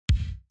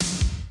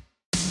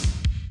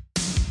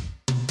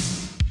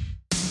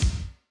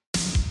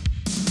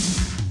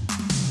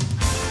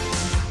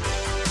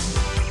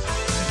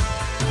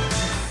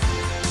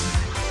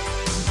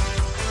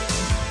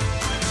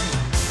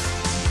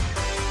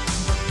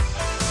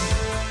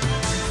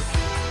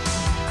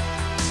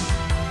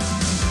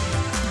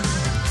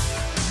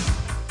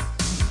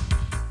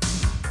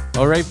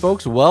All right,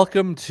 folks,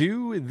 welcome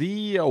to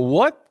the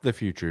What the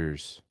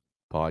Futures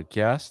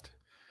podcast,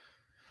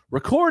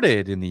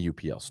 recorded in the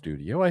UPL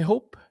studio. I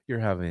hope you're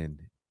having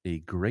a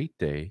great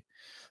day.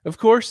 Of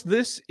course,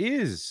 this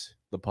is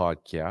the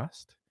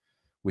podcast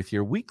with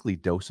your weekly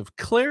dose of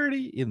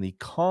clarity in the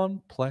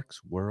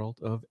complex world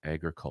of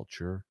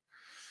agriculture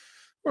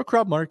or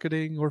crop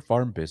marketing or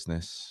farm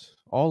business.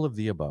 All of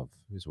the above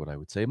is what I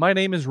would say. My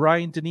name is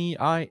Ryan Denis.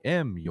 I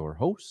am your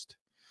host.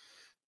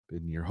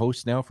 Been your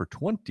host now for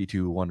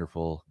 22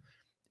 wonderful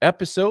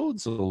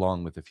episodes,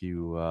 along with a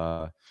few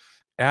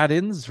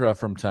add-ins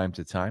from time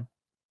to time.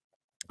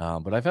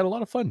 But I've had a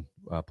lot of fun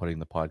putting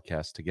the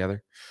podcast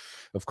together.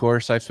 Of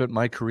course, I've spent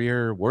my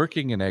career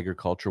working in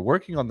agriculture,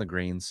 working on the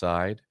grain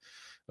side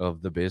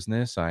of the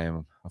business. I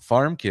am a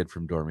farm kid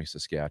from Dormy,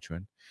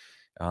 Saskatchewan.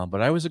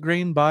 But I was a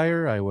grain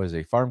buyer. I was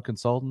a farm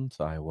consultant.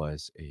 I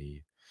was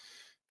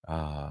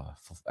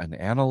an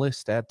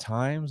analyst at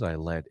times. I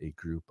led a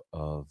group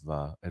of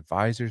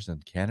advisors in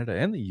Canada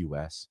and the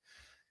U.S.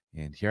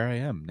 And here I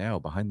am now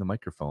behind the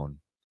microphone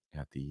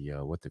at the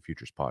What the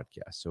Futures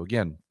podcast. So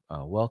again,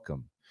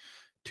 welcome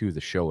to the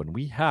show. And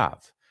we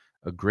have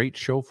a great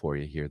show for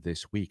you here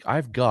this week.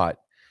 I've got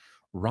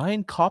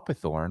Ryan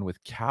Copithorne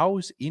with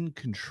Cows in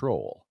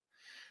Control.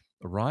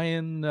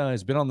 Ryan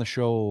has been on the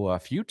show a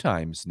few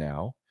times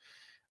now.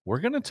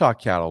 We're going to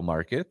talk cattle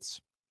markets.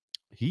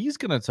 He's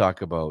going to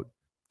talk about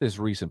this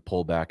recent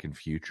pullback in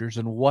futures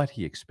and what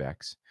he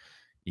expects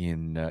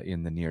in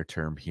the near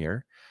term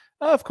here.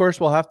 Of course,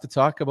 we'll have to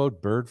talk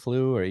about bird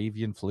flu or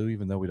avian flu,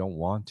 even though we don't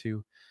want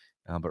to.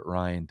 But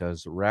Ryan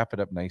does wrap it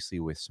up nicely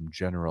with some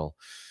general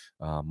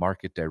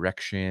market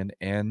direction.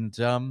 And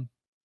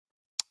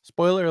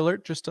spoiler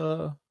alert, just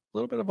a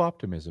little bit of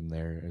optimism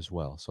there as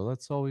well. So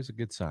that's always a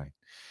good sign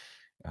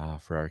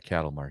for our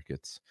cattle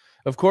markets.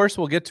 Of course,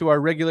 we'll get to our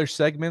regular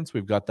segments.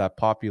 We've got that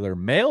popular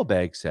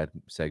mailbag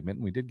segment.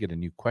 We did get a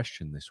new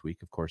question this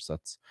week. Of course,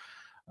 that's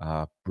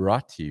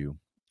brought to you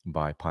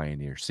by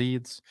Pioneer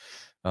Seeds.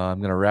 I'm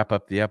going to wrap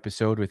up the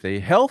episode with a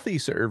healthy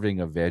serving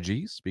of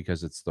veggies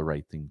because it's the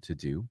right thing to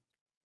do.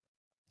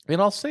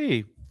 And I'll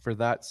say for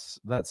that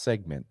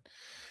segment,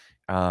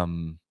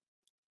 I'm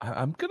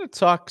going to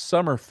talk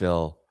summer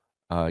fill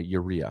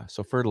urea,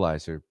 so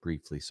fertilizer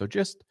briefly. So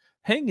just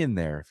hang in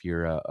there if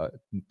you're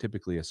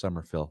typically a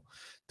summer fill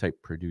type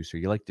producer.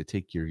 You like to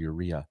take your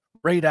urea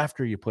right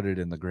after you put it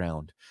in the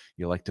ground.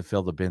 You like to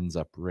fill the bins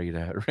up right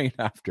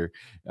after.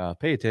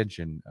 Pay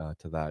attention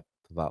to that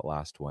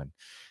last one.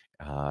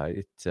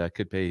 It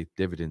could pay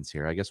dividends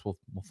here. I guess we'll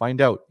find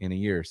out in a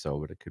year or so,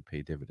 but it could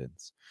pay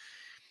dividends.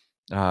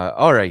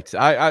 All right,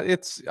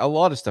 it's a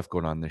lot of stuff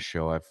going on this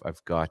show.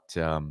 I've got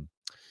some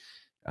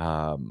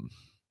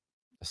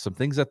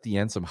things at the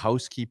end, some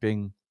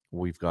housekeeping.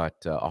 We've got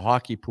a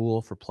hockey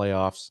pool for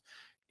playoffs,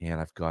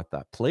 and I've got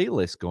that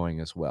playlist going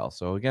as well.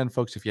 So again,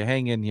 folks, if you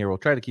hang in here, we'll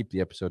try to keep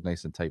the episode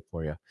nice and tight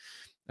for you.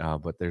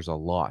 But there's a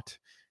lot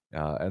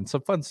and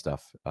some fun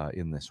stuff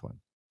in this one.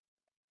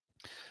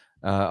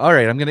 All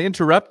right, I'm going to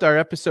interrupt our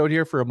episode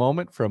here for a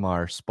moment from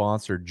our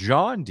sponsor,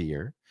 John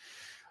Deere.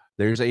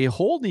 There's a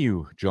whole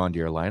new John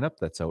Deere lineup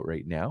that's out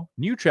right now.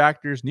 New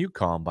tractors, new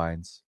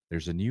combines.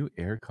 There's a new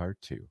air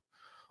cart too,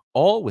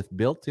 all with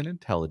built-in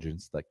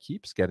intelligence that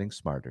keeps getting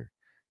smarter.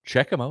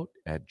 Check them out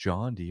at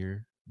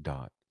johndeere.ca.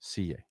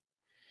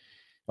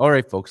 All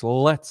right, folks,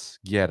 let's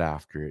get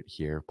after it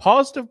here.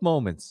 Positive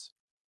moments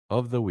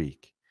of the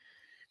week.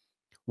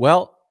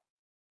 Well,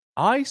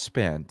 I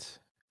spent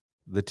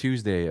the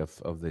Tuesday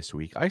of this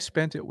week, I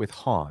spent it with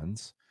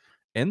Hans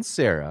and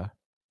Sarah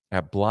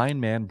at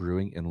Blindman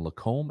Brewing in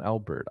Lacombe,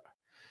 Alberta.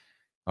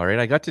 All right,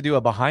 I got to do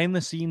a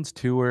behind-the-scenes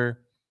tour.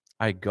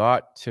 I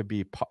got to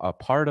be a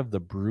part of the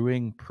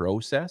brewing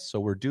process. So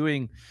we're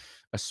doing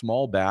a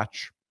small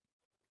batch.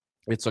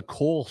 It's a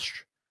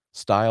Kolsch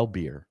style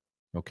beer,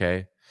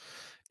 okay?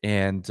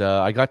 And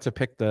I got to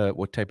pick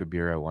what type of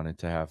beer I wanted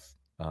to have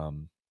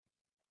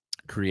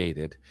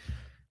created.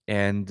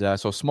 And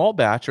so small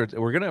batch,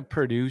 we're going to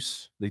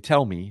produce, they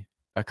tell me,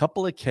 a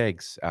couple of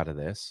kegs out of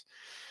this.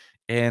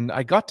 And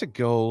I got to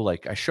go,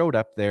 I showed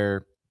up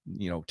there,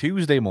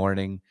 Tuesday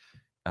morning,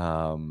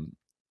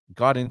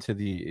 got into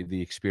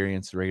the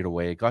experience right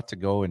away, got to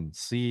go and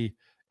see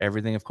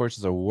everything. Of course,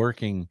 it's a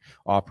working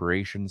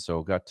operation,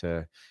 so got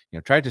to,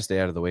 tried to stay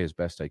out of the way as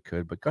best I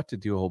could, but got to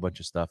do a whole bunch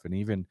of stuff and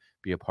even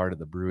be a part of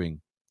the brewing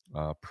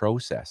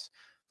process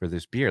for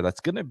this beer.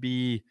 It's going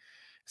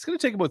to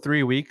take about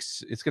 3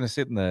 weeks. It's going to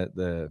sit in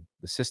the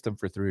system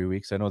for 3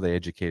 weeks. I know they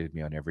educated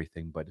me on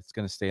everything, but it's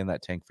going to stay in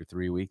that tank for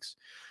 3 weeks.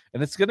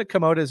 And it's going to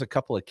come out as a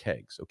couple of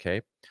kegs, okay?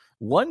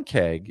 One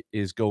keg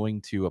is going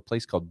to a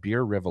place called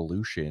Beer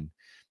Revolution.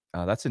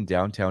 That's in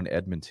downtown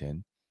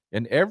Edmonton.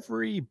 And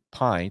every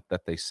pint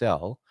that they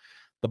sell,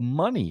 the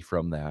money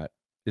from that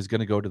is going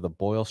to go to the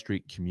Boyle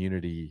Street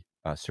Community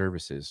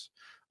Services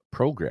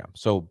program.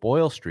 So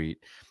Boyle Street,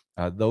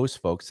 those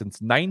folks,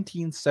 since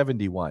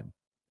 1971,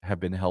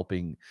 have been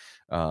helping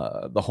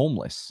the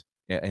homeless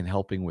and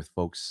helping with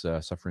folks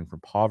suffering from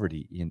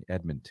poverty in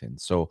Edmonton.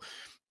 So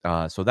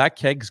that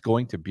keg's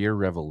going to Beer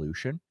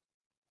Revolution.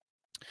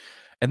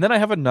 And then I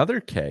have another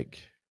keg,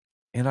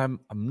 and I'm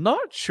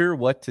not sure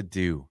what to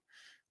do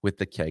with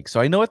the keg. So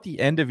I know at the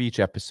end of each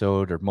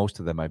episode, or most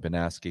of them, I've been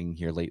asking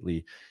here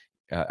lately,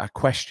 a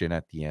question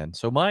at the end.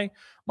 So my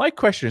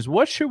question is,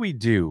 what should we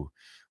do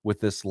with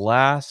this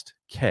last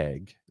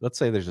keg? Let's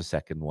say there's a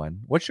second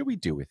one. What should we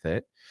do with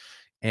it?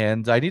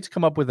 And I need to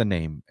come up with a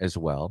name as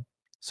well.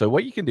 So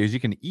what you can do is you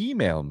can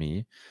email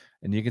me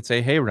and you can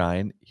say, "Hey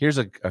Ryan, here's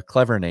a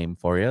clever name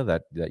for you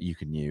that you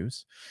can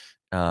use."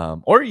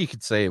 Or you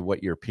could say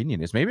what your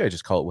opinion is. Maybe I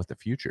just call it What the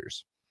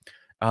Futures.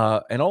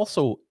 And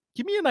also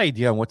give me an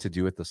idea on what to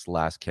do with this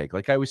last keg.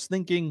 Like I was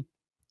thinking,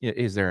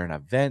 is there an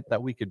event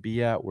that we could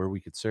be at where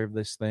we could serve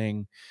this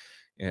thing?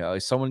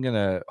 Is someone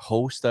gonna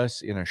host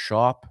us in a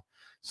shop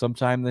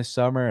sometime this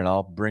summer, and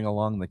I'll bring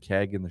along the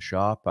keg in the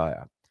shop?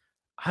 I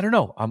don't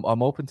know.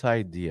 I'm open to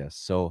ideas.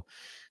 So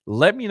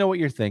let me know what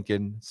you're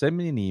thinking. Send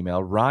me an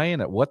email,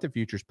 Ryan at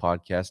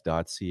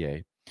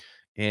whatthefuturespodcast.ca.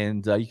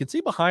 And you can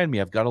see behind me,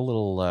 I've got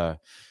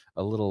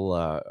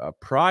a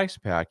prize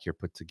pack here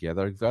put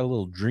together. I've got a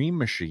little dream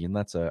machine.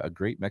 That's a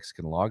great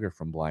Mexican lager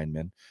from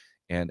Blindman,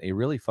 and a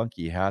really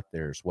funky hat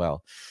there as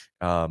well.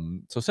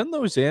 So send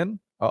those in.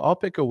 I'll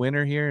pick a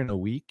winner here in a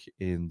week,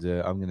 and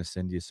I'm going to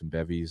send you some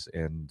bevies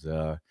and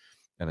a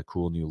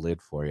cool new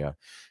lid for you.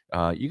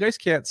 You guys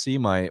can't see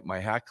my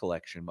hat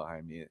collection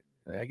behind me.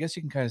 I guess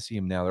you can kind of see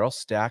them now. They're all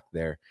stacked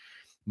there.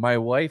 I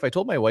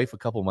told my wife a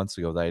couple months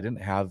ago that I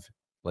didn't have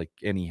like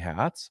any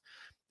hats.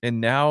 And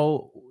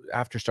now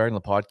after starting the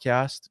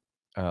podcast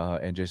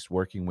and just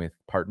working with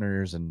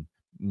partners and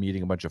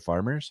meeting a bunch of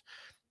farmers,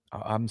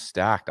 I'm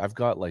stacked. I've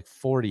got like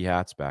 40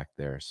 hats back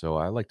there. So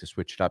I like to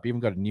switch it up. Even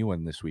got a new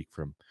one this week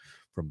from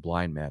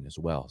Blind Man as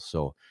well.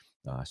 So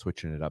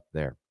switching it up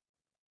there.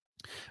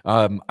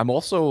 I'm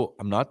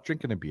not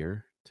drinking a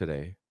beer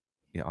today,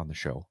 on the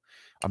show.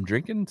 I'm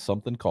drinking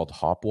something called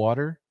hop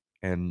water.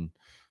 And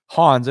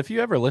Hans, if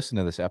you ever listen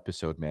to this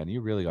episode, man, you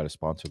really got to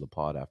sponsor the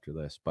pod after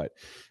this. But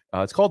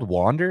it's called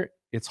Wander.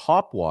 It's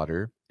hop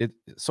water.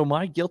 So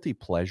my guilty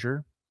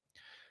pleasure,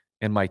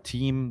 and my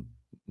team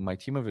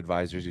of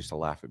advisors used to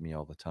laugh at me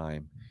all the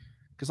time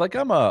because like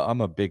I'm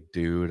a big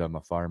dude, I'm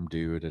a farm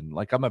dude, and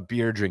like I'm a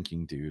beer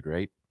drinking dude,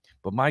 right?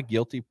 But my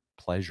guilty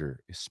pleasure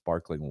is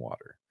sparkling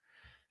water.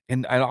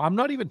 And I'm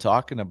not even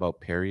talking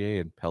about Perrier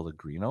and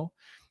Pellegrino.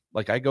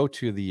 Like I go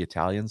to the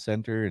Italian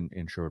Center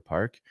in Sherwood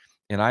Park,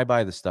 and I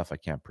buy the stuff I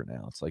can't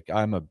pronounce. Like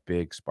I'm a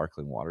big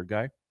sparkling water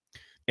guy.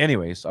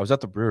 Anyways, I was at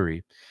the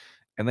brewery,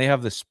 and they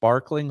have this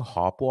sparkling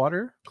hop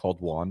water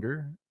called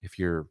Wander. If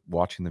you're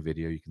watching the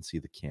video, you can see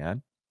the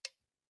can.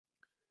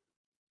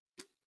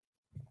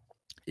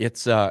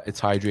 It's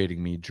hydrating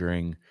me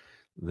during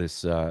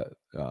this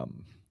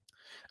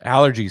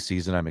allergy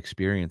season I'm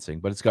experiencing,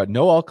 but it's got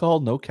no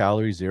alcohol, no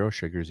calories, zero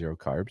sugar, zero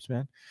carbs,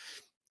 man.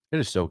 It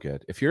is so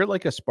good. If you're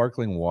like a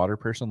sparkling water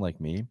person like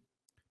me,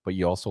 but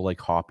you also like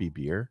hoppy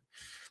beer,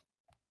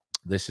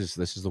 this is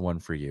the one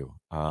for you.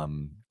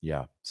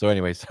 Yeah. So,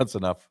 anyways, that's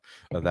enough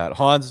of that.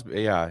 Hans,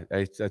 yeah,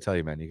 I tell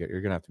you, man,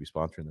 you're gonna have to be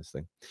sponsoring this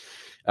thing.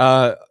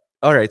 Uh,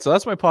 all right. So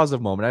that's my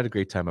positive moment. I had a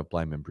great time at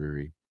Blindman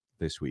Brewery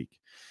this week.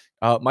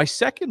 My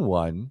second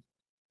one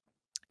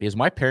is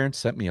my parents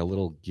sent me a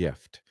little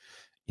gift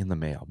in the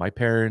mail. My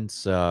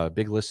parents,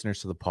 big listeners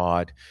to the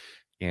pod,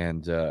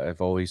 and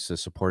have always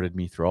supported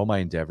me through all my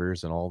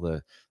endeavors and all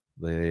the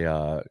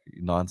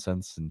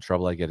nonsense and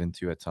trouble I get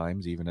into at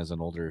times, even as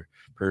an older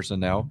person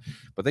now.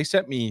 But they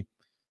sent me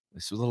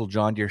this little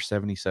John Deere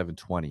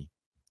 7720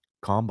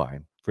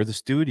 combine for the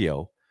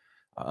studio.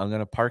 I'm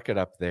gonna park it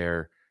up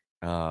there,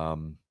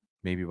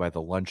 maybe by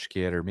the lunch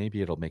kit, or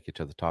maybe it'll make it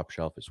to the top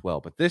shelf as well.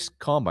 But this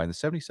combine, the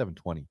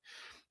 7720,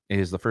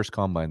 is the first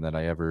combine that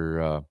I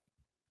ever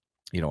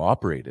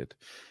operated.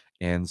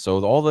 And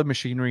so all the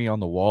machinery on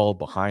the wall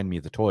behind me,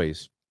 the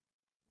toys,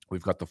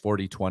 we've got the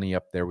 4020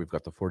 up there. We've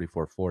got the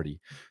 4440.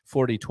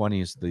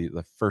 4020 is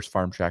the first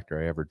farm tractor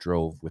I ever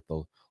drove with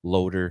the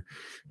loader.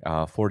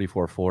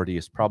 4440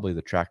 is probably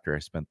the tractor I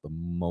spent the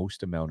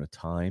most amount of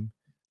time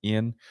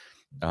in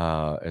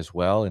as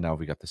well. And now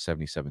we got the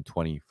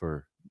 7720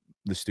 for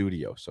the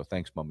studio. So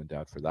thanks, mom and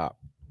dad, for that.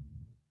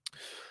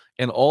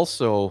 And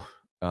also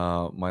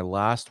my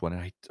last one,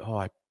 I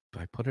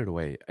put it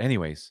away.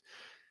 Anyways,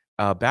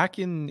 back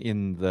in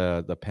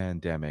the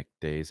pandemic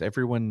days,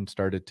 everyone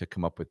started to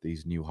come up with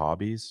these new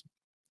hobbies,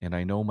 and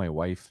I know my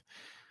wife,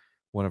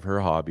 one of her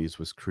hobbies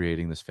was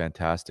creating this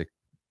fantastic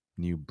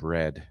new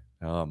bread.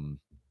 I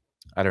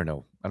don't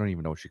know. I don't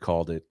even know what she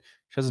called it.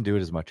 She doesn't do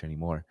it as much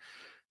anymore.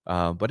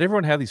 But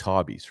everyone had these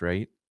hobbies,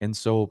 right? And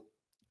so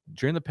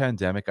during the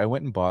pandemic, I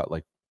went and bought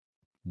like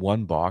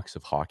one box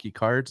of hockey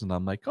cards, and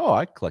I'm like, oh,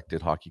 I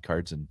collected hockey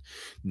cards in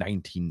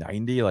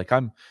 1990. Like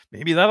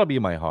maybe that'll be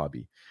my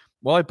hobby.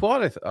 Well, I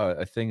bought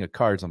a thing of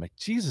cards. I'm like,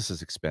 Jesus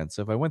is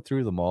expensive. I went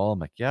through them all. I'm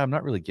like, yeah, I'm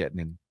not really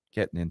getting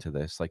into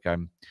this. Like I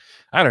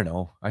don't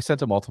know. I sent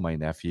them all to my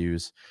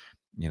nephews.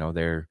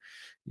 They're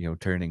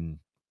turning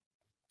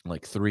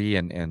like 3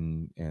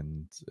 and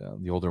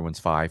the older one's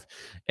 5,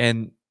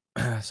 and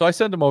so I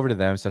sent them over to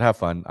them. Said, have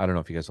fun. I don't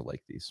know if you guys will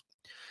like these.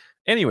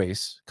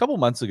 Anyways, a couple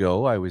months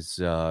ago, I was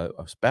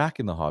back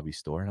in the hobby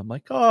store, and I'm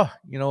like, oh,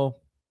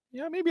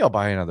 yeah, maybe I'll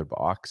buy another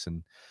box.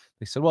 And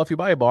they said, well, if you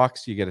buy a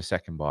box, you get a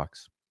second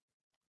box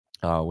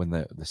when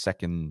the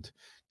second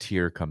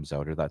tier comes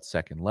out, or that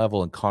second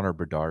level, and Connor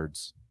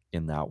Bedard's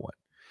in that one.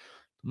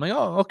 I'm like,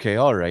 oh, okay,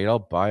 all right, I'll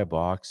buy a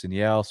box, and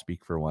yeah, I'll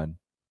speak for one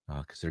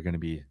because they're going to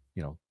be,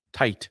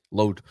 tight,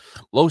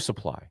 low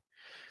supply.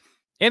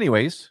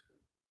 Anyways,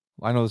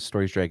 I know the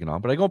story's dragging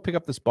on, but I go pick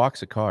up this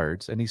box of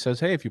cards, and he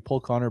says, hey, if you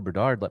pull Connor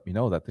Bedard, let me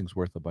know. That thing's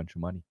worth a bunch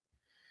of money.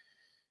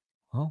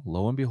 Well,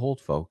 lo and behold,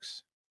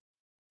 folks,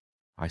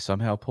 I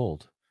somehow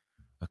pulled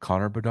a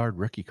Connor Bedard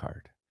rookie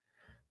card.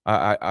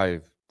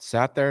 I've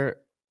sat there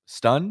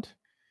stunned.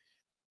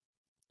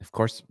 Of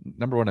course,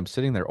 number one, I'm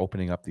sitting there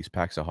opening up these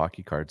packs of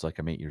hockey cards like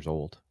I'm 8 years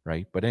old,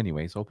 right? But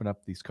anyways, open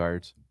up these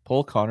cards,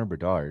 pull Connor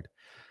Bedard,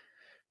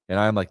 and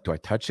I'm like, do I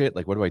touch it?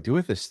 Like, what do I do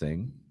with this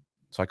thing?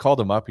 So I called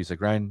him up. He's like,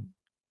 Ryan,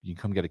 you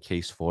can come get a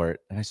case for it.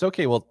 And I said,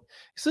 okay, well,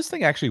 is this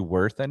thing actually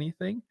worth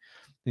anything? And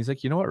he's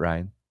like, you know what,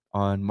 Ryan?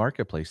 On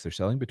Marketplace, they're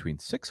selling between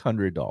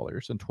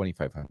 $600 and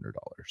 $2,500.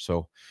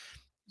 So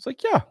it's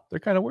like, yeah, they're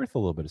kind of worth a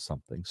little bit of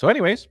something. So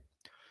anyways,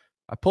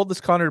 I pulled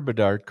this Connor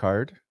Bedard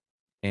card,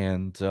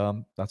 and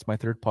that's my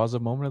third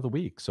positive moment of the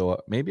week.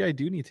 So maybe I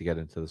do need to get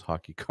into this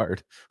hockey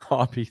card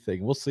hobby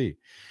thing. We'll see.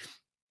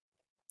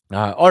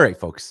 All right,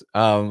 folks.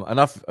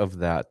 Enough of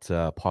that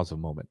positive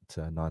moment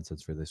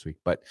nonsense for this week.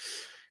 But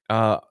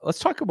let's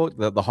talk about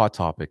the hot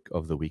topic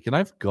of the week. And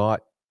I've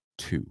got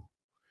two.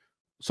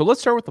 So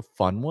let's start with the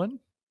fun one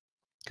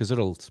because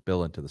it'll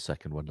spill into the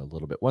second one a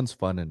little bit. One's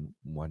fun and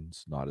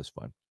one's not as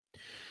fun.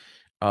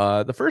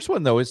 The first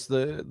one, though, is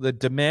the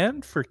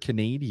demand for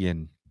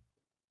Canadian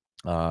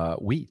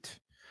wheat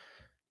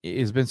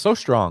has been so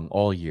strong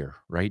all year,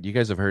 right? You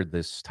guys have heard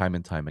this time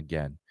and time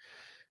again.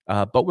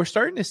 But we're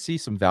starting to see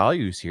some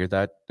values here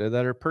that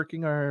are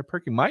perking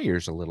my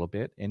ears a little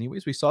bit.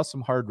 Anyways, we saw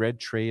some hard red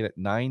trade at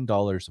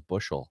 $9 a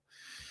bushel.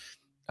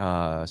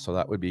 So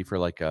that would be for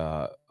like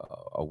a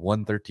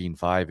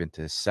 113.5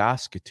 into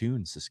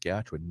Saskatoon,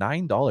 Saskatchewan.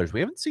 $9.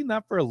 We haven't seen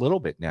that for a little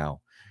bit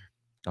now,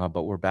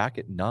 but we're back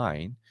at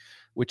 9,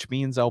 which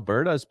means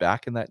Alberta is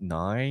back in that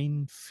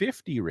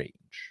 950 range.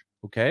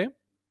 Okay,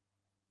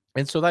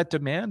 and so that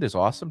demand is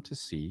awesome to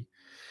see.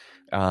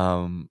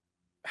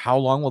 How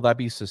long will that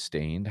be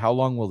sustained? How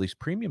long will these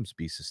premiums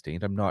be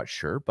sustained? I'm not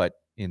sure, but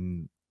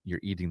in your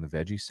eating the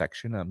veggie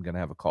section, I'm going to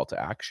have a call to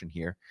action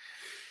here.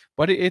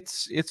 But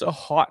it's a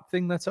hot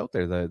thing that's out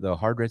there. The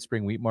hard red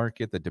spring wheat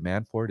market, the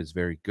demand for it is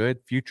very good.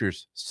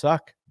 Futures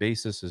suck.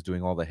 Basis is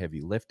doing all the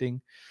heavy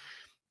lifting.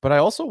 But I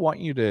also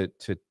want you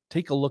to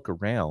take a look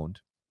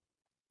around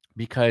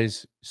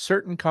because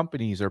certain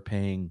companies are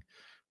paying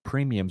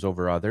premiums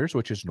over others,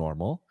 which is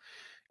normal.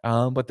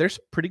 But there's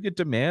pretty good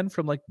demand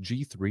from like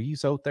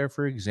G3s out there,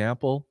 for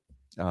example.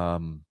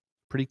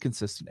 Pretty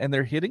consistent. And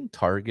they're hitting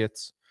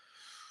targets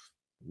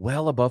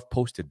well above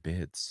posted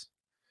bids.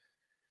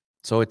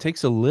 So it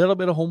takes a little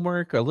bit of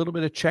homework, a little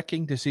bit of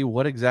checking to see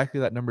what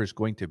exactly that number is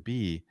going to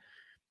be.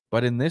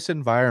 But in this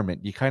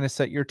environment, you kind of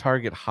set your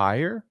target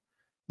higher,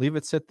 leave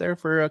it sit there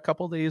for a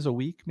couple days a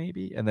week,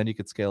 maybe, and then you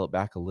could scale it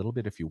back a little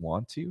bit if you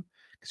want to.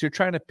 Because you're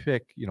trying to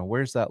pick,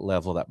 where's that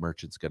level that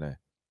merchant's gonna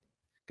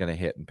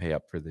hit and pay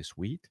up for this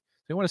wheat.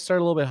 So you want to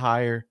start a little bit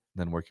higher and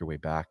then work your way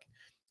back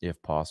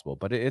if possible.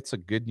 But it's a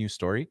good news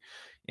story.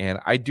 And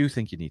I do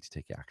think you need to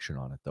take action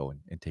on it, though,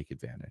 and take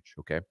advantage.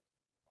 Okay.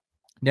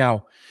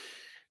 Now,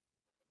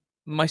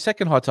 my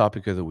second hot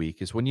topic of the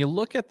week is when you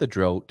look at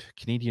the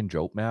Canadian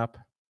drought map,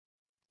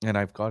 and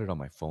I've got it on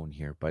my phone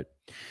here, but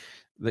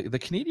the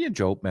Canadian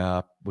drought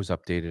map was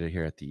updated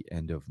here at the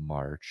end of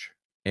March.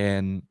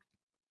 And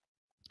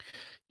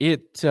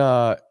it's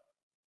a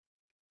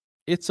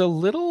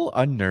little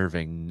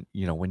unnerving,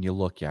 when you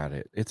look at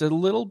it. It's a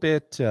little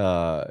bit,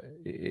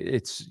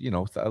 it's,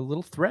 a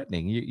little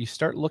threatening. You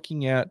start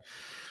looking at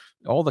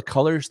all the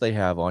colors they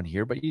have on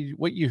here, but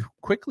what you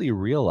quickly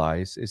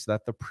realize is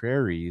that the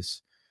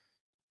prairies,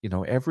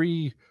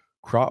 every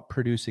crop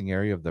producing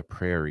area of the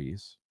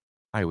prairies,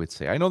 I would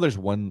say, I know there's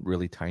one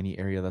really tiny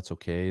area that's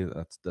okay.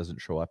 That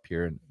doesn't show up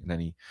here in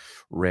any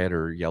red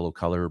or yellow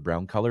color or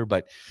brown color,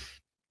 but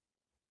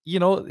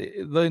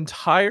the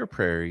entire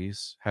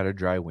prairies had a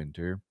dry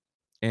winter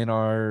and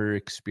are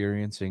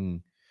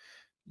experiencing,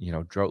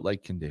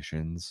 drought-like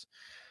conditions.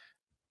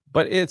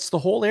 But it's the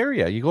whole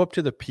area. You go up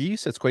to the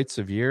Peace, it's quite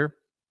severe.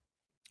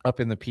 Up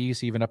in the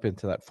Peace, even up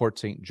into that Fort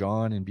St.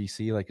 John in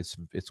BC, like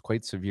it's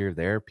quite severe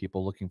there.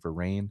 People looking for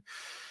rain.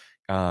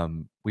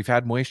 We've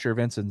had moisture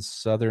events in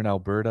southern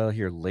Alberta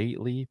here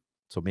lately,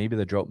 so maybe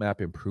the drought map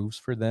improves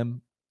for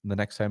them the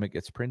next time it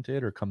gets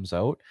printed or comes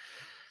out.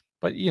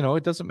 But,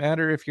 it doesn't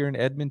matter if you're in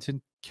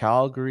Edmonton,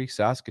 Calgary,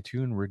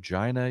 Saskatoon,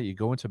 Regina, you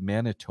go into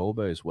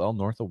Manitoba as well,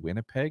 north of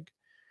Winnipeg,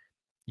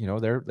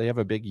 they have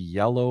a big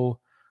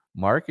yellow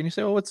mark, and you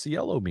say, oh, what's the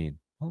yellow mean?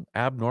 Well,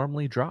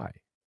 abnormally dry,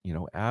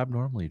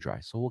 abnormally dry.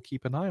 So we'll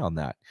keep an eye on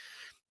that.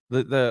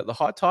 The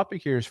hot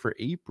topic here is for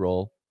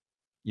April,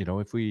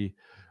 if we,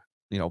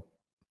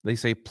 they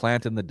say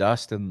plant in the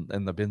dust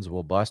and the bins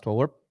will bust.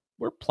 Well,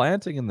 we're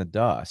planting in the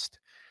dust.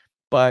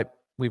 But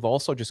we've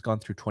also just gone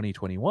through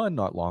 2021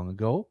 not long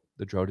ago,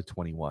 the drought of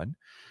 21.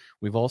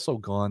 We've also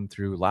gone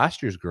through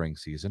last year's growing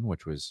season,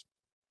 which was,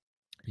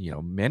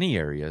 many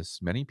areas,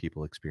 many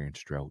people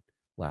experienced drought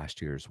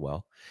last year as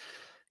well.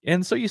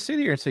 And so you sit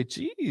here and say,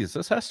 geez,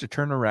 this has to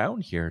turn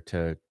around here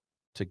to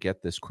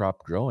get this crop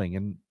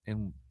growing.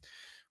 And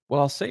what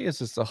I'll say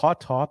is it's a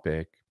hot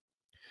topic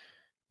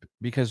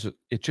because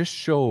it just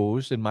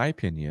shows, in my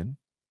opinion,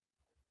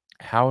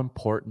 how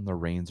important the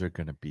rains are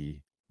going to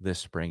be this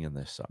spring and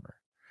this summer.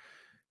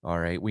 All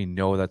right, we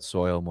know that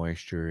soil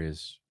moisture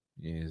is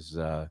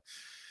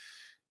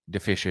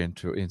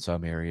deficient in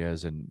some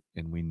areas, and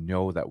we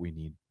know that we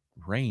need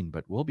rain.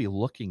 But we'll be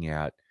looking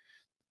at,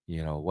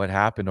 what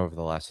happened over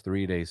the last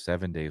 3 days,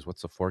 7 days.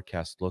 What's the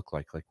forecast look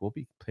like? Like, we'll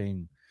be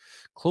paying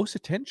close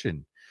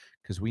attention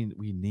because we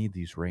need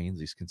these rains,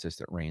 these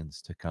consistent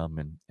rains to come.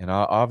 And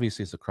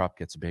obviously, as the crop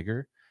gets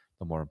bigger,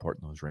 the more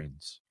important those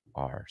rains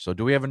are. So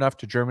do we have enough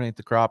to germinate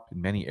the crop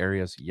in many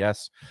areas?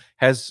 Yes.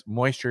 Has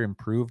moisture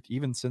improved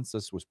even since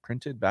this was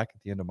printed back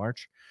at the end of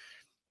March?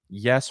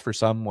 Yes, for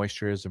some,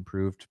 moisture has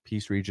improved.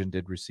 Peace region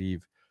did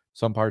receive,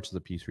 some parts of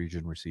the Peace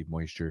region received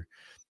moisture.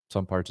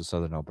 Some parts of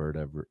southern Alberta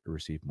have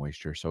received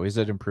moisture. So is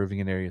it improving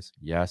in areas?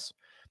 Yes,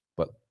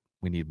 but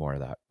we need more of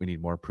that. We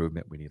need more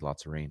improvement. We need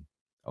lots of rain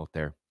out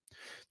there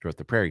throughout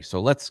the prairie.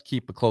 So let's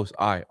keep a close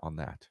eye on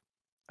that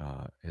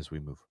as we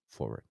move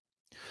forward.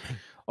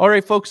 All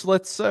right, folks,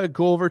 let's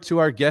go over to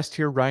our guest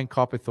here, Ryan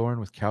Copithorne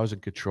with Cows in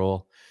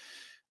Control.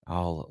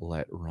 I'll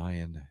let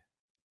Ryan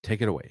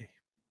take it away.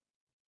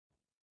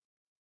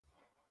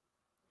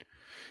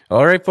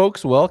 All right,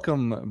 folks,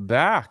 welcome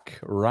back,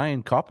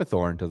 Ryan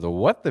Copithorne, to the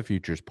What the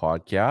Futures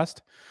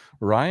podcast.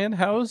 Ryan,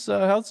 how's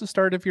the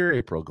start of your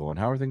April going?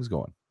 How are things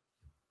going?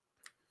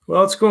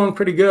 Well, it's going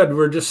pretty good.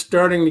 We're just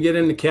starting to get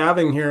into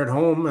calving here at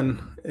home,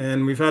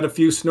 and we've had a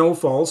few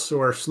snowfalls, so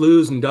our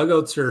sloughs and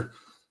dugouts are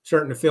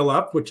starting to fill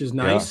up, which is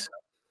nice.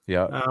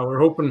 Yeah. We're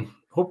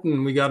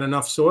hoping we got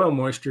enough soil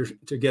moisture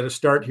to get a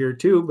start here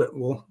too, but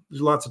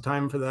there's lots of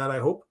time for that, I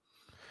hope.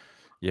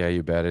 Yeah,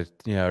 you bet it.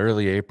 Yeah,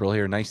 early April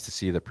here. Nice to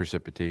see the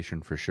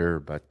precipitation for sure,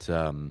 but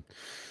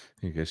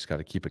you guys got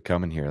to keep it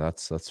coming here.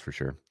 That's for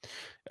sure.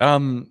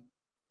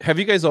 Have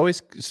you guys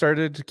always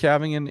started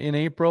calving in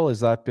April?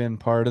 Has that been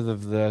part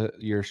of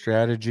your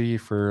strategy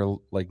for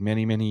like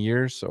many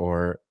years,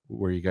 or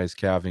were you guys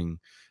calving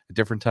at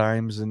different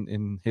times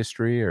in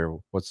history, or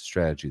what's the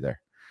strategy there?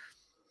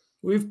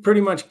 We've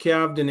pretty much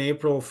calved in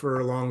April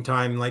for a long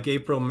time, like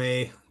April,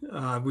 May.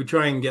 We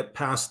try and get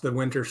past the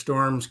winter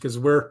storms because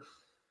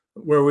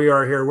where we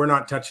are here, we're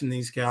not touching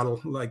these cattle.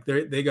 Like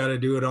they got to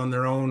do it on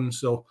their own.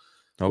 So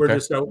we're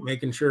just out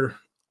making sure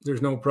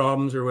there's no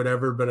problems or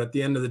whatever. But at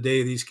the end of the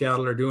day, these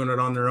cattle are doing it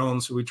on their own.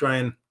 So we try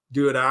and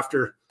do it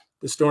after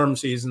the storm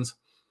seasons.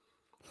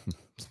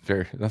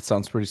 That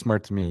sounds pretty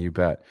smart to me. You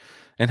bet.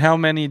 And how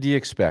many do you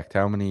expect?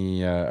 How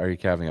many are you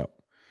calving up?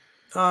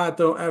 At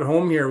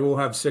home here, we'll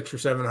have 600 or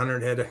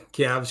 700 head of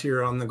calves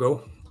here on the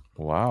go.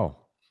 Wow.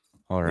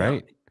 All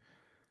right. Yeah.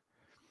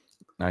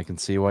 I can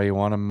see why you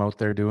want them out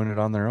there doing it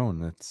on their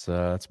own.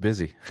 It's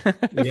busy.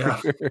 Yeah.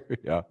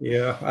 Sure.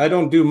 Yeah. I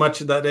don't do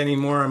much of that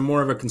anymore. I'm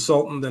more of a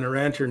consultant than a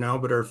rancher now,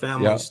 but our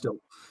family's still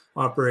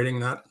operating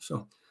that.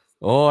 So.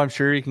 Oh, I'm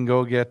sure you can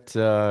go get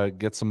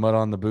some mud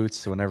on the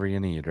boots whenever you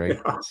need, right?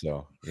 Yeah.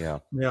 So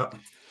yeah,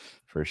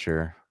 for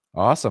sure.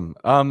 Awesome.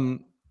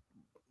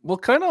 Well,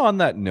 kind of on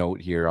that note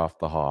here off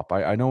the hop,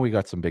 I know we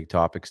got some big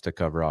topics to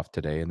cover off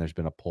today, and there's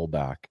been a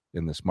pullback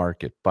in this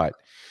market, but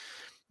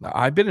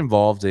I've been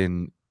involved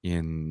in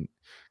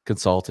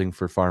consulting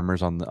for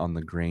farmers on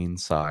the grain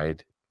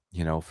side,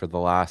 for the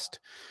last,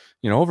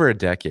 over a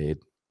decade,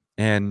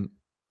 and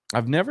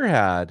I've never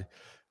had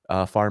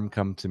a farm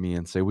come to me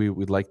and say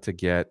we'd like to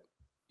get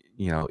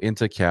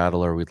into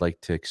cattle, or we'd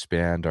like to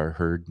expand our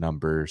herd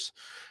numbers.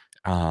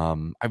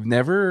 I've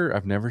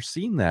never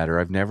seen that, or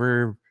I've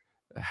never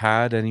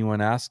had anyone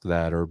ask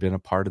that or been a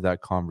part of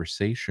that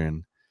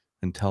conversation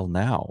until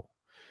now.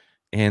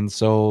 And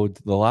so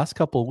the last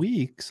couple of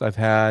weeks I've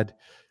had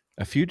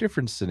a few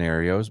different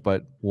scenarios,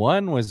 but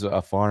one was a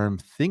farm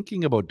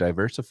thinking about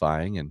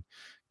diversifying and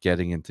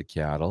getting into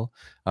cattle.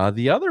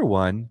 The other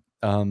one,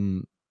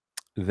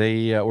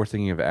 they were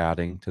thinking of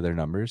adding to their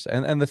numbers.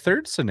 And the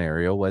third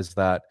scenario was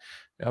that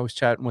I was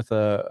chatting with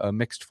a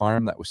mixed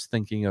farm that was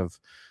thinking of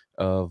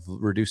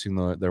reducing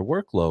their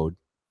workload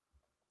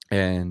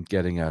and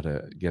getting out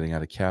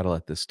of cattle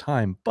at this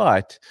time.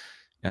 But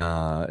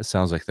it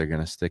sounds like they're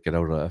going to stick it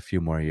out a few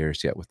more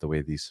years yet with the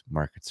way these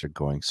markets are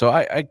going. So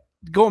I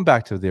going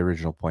back to the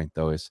original point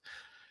though is,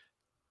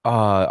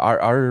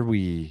 are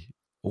we?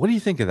 What do you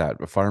think of that?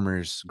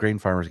 Grain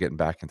farmers getting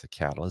back into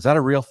cattle, is that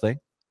a real thing?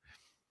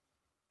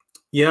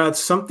 Yeah,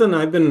 it's something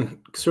I've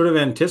been sort of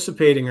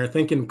anticipating or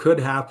thinking could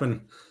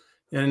happen.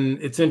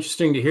 And it's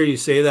interesting to hear you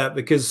say that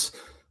because,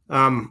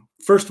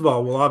 first of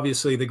all, well,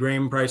 obviously the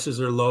grain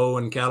prices are low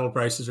and cattle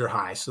prices are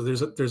high. So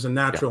there's a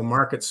natural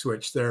market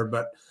switch there.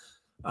 But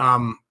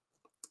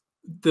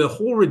the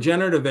whole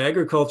regenerative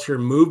agriculture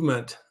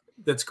movement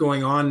that's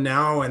going on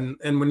now. And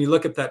when you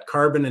look at that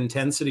carbon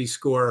intensity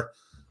score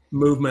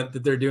movement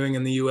that they're doing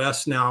in the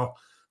US now,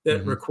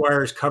 that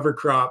requires cover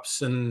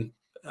crops and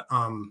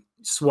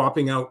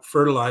swapping out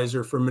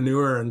fertilizer for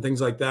manure and things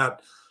like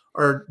that,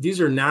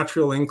 these are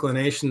natural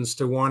inclinations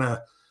to want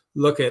to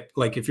look at,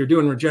 like, if you're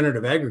doing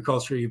regenerative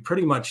agriculture, you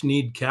pretty much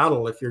need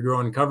cattle if you're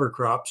growing cover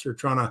crops or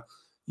trying to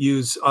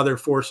use other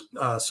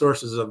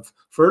sources of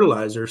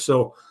fertilizer.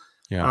 So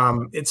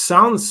it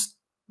sounds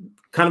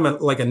kind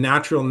of like a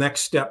natural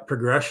next step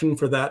progression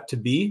for that to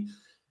be.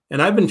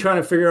 And I've been trying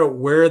to figure out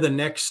where the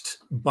next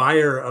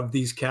buyer of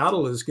these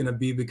cattle is going to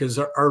be, because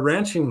our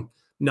ranching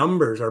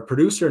numbers, our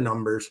producer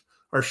numbers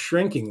are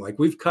shrinking. Like,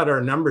 we've cut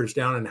our numbers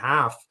down in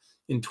half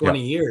in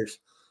 20 years.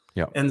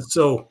 And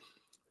so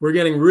we're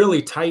getting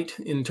really tight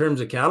in terms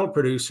of cattle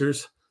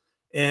producers.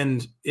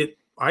 And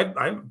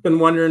I've been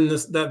wondering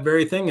that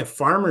very thing, if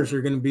farmers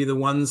are going to be the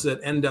ones that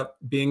end up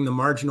being the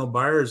marginal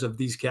buyers of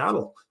these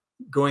cattle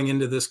going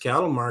into this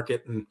cattle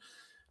market. And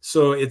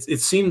so it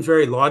seemed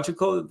very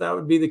logical that that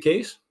would be the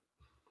case.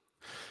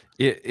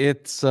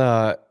 It's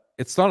not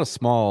a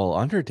small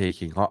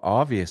undertaking,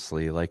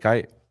 obviously. Like,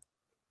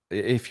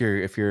 if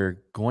you're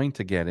going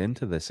to get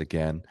into this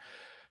again,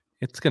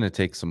 it's going to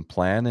take some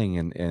planning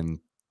and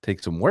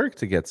take some work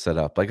to get set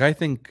up. Like, I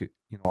think,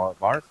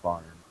 of our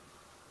farm,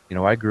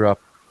 I grew up,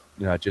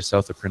 just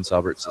south of Prince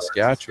Albert,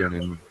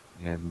 Saskatchewan,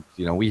 and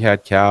we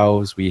had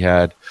cows, we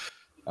had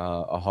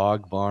a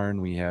hog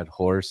barn, we had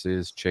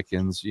horses,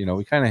 chickens.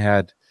 We kind of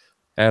had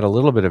a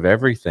little bit of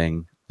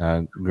everything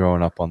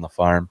growing up on the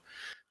farm,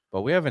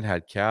 but we haven't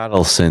had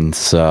cattle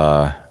since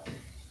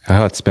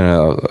it's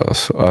been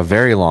a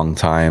very long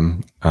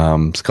time.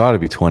 It's got to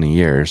be 20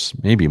 years,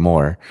 maybe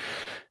more.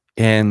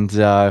 And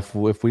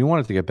if we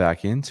wanted to get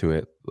back into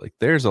it, like,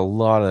 there's a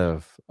lot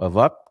of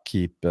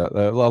upkeep,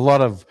 a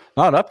lot of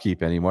not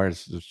upkeep anymore.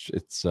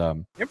 It's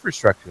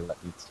infrastructure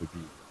that needs to be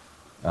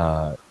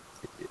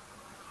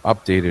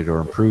updated or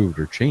improved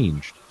or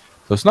changed.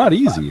 So it's not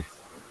easy.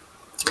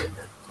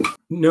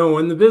 No,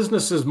 and the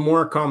business is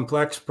more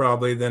complex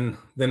probably than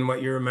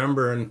what you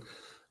remember. And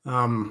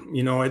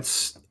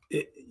it's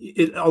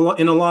in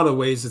a lot of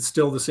ways it's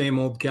still the same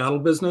old cattle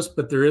business,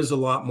 but there is a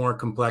lot more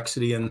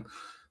complexity, and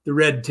the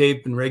red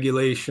tape and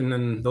regulation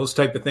and those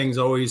type of things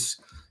always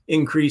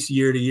increase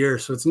year to year.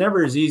 So it's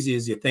never as easy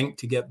as you think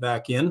to get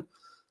back in.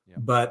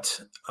 But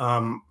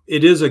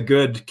it is a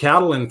good,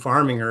 cattle and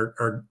farming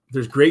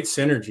there's great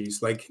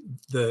synergies. Like,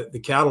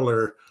 the cattle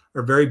are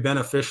very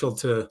beneficial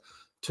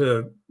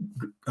to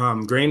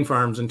grain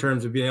farms in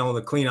terms of being able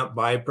to clean up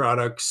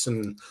byproducts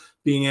and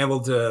being able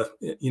to,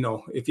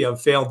 if you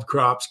have failed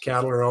crops,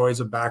 cattle are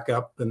always a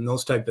backup and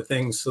those type of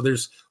things. So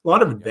there's a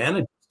lot of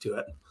advantages to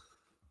it.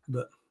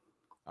 But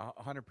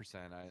 100%.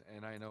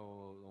 I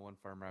know the one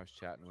farmer I was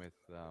chatting with,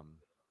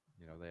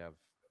 they have,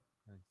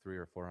 I think,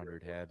 300 or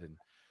 400 head, and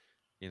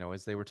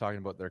as they were talking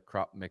about their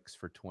crop mix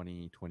for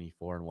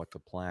 2024 and what to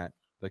plant,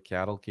 the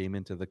cattle came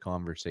into the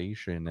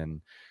conversation,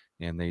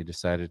 and they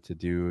decided to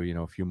do,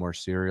 a few more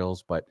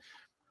cereals. But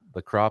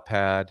the crop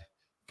had,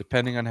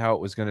 depending on how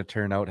it was going to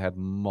turn out, had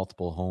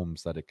multiple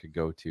homes that it could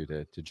go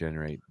to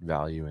generate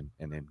value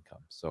and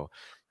income. So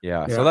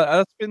so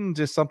that's been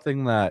just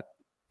something that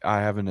I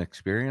haven't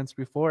experienced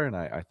before, and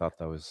I thought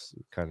that was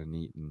kind of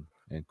neat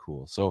and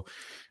cool. So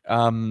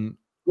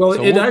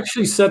it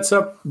actually sets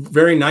up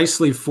very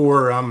nicely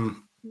for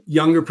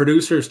younger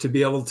producers to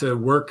be able to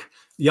work,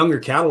 younger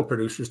cattle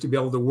producers to be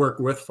able to work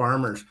with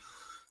farmers.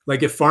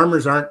 Like, if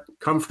farmers aren't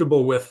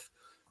comfortable with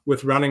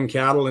running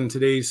cattle in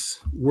today's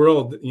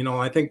world,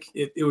 I think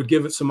it would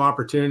give it some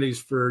opportunities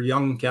for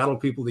young cattle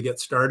people to get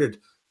started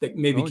that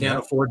maybe can't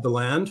afford the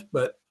land,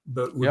 but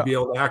would be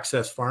able to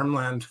access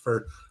farmland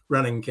for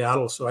running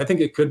cattle. So I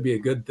think it could be a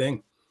good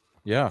thing.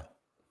 Yeah,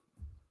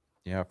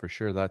 for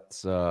sure.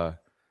 That's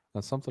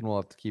something we'll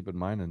have to keep in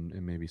mind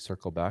and maybe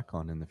circle back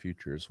on in the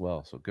future as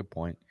well. So good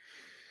point.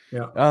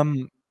 Yeah.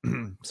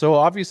 So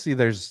obviously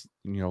there's,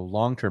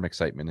 long-term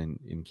excitement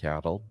in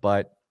cattle,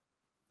 but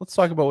let's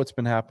talk about what's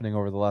been happening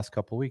over the last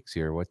couple of weeks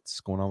here. What's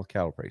going on with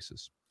cattle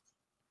prices?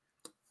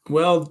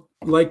 Well,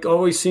 like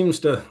always seems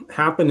to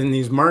happen in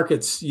these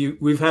markets,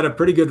 we've had a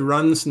pretty good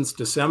run since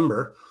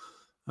December.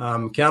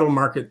 Cattle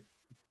market,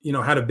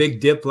 had a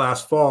big dip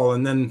last fall,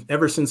 and then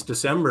ever since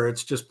December,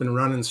 it's just been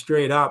running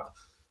straight up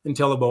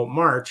until about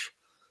March.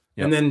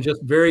 And then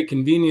just very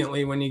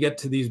conveniently, when you get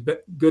to these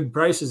good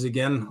prices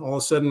again, all of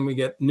a sudden we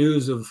get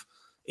news of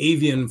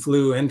avian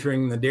flu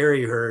entering the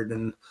dairy herd,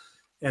 and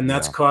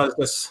that's caused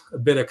us a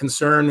bit of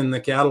concern in the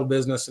cattle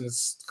business, and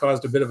it's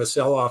caused a bit of a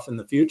sell-off in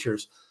the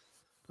futures.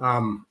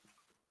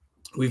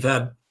 We've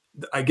had,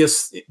 I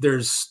guess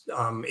there's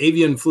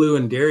avian flu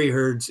in dairy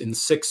herds in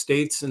 6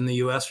 states in the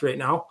US right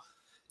now.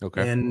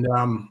 Okay. And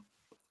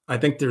I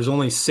think there's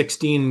only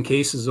 16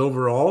 cases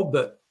overall,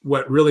 but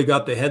what really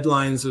got the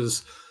headlines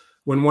is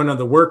when one of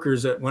the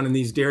workers at one of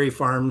these dairy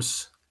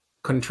farms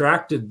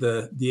contracted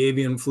the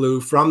avian flu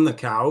from the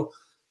cow,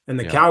 and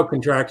the cow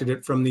contracted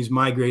it from these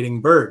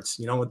migrating birds.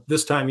 At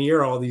this time of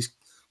year, all these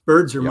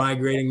birds are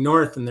migrating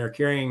north and they're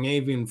carrying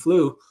avian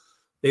flu.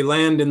 they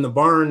land in the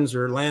barns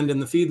or land in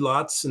the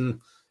feedlots, and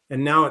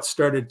now it's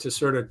started to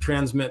sort of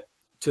transmit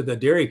to the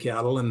dairy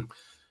cattle. And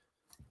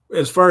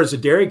as far as the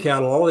dairy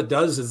cattle, all it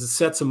does is it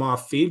sets them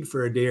off feed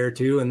for a day or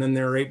two, and then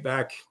they're right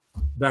back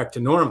to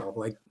normal.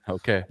 Like,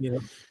 Okay.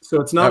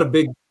 So it's not a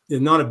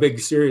big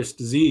serious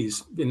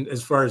disease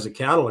as far as the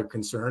cattle are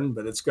concerned,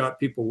 but it's got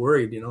people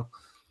worried.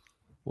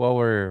 Well,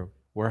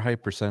 we're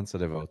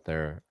hypersensitive out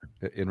there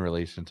in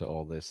relation to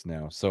all this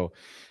now. So,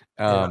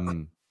 Yeah.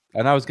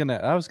 and I was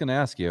gonna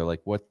ask you,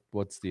 like,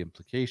 what's the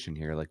implication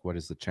here? Like, what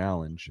is the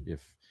challenge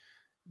if,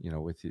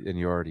 and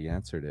you already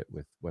answered it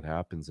with what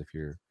happens if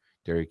your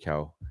dairy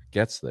cow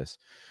gets this.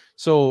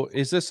 So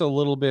is this a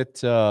little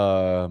bit,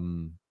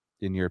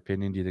 in your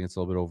opinion, do you think it's a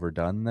little bit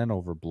overdone then,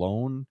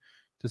 overblown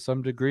to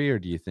some degree, or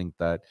do you think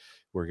that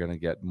we're going to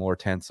get more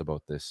tense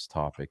about this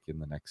topic in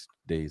the next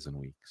days and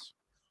weeks?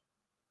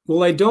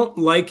 Well, I don't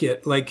like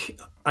it. Like,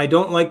 I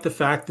don't like the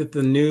fact that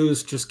the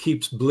news just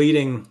keeps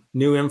bleeding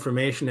new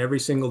information every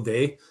single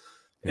day.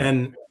 Yeah.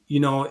 And,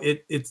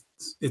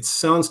 it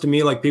sounds to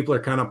me like people are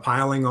kind of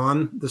piling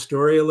on the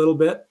story a little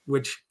bit,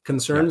 which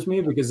concerns me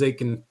because they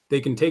can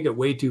take it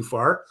way too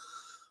far.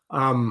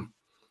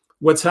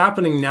 What's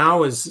happening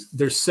now is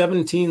there's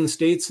 17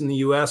 states in the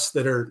US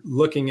that are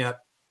looking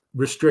at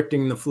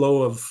restricting the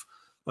flow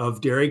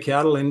of dairy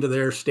cattle into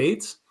their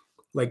states,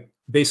 like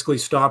basically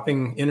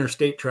stopping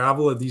interstate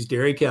travel of these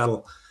dairy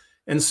cattle.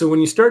 And so when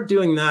you start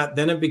doing that,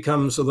 then it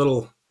becomes a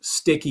little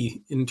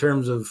sticky in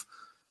terms of,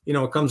 it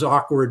becomes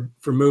awkward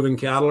for moving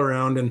cattle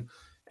around.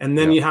 And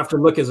then you have to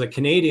look as a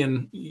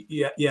Canadian,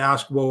 you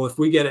ask, well, if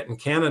we get it in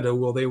Canada,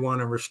 will they want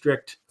to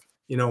restrict,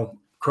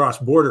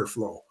 cross-border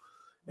flow?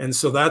 And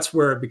so that's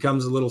where it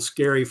becomes a little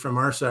scary from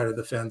our side of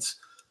the fence.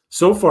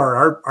 So far,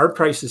 our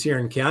prices here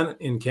in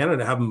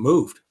Canada haven't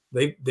moved.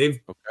 They've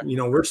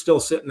we're still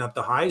sitting at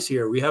the highs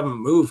here. We haven't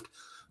moved.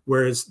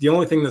 Whereas the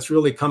only thing that's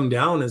really come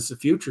down is the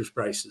futures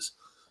prices.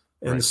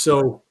 And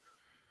so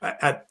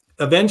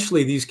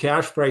eventually these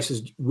cash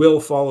prices will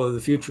follow the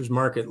futures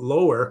market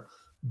lower,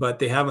 but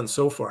they haven't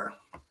so far.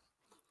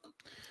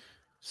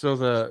 So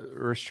the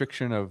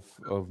restriction of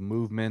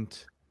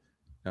movement,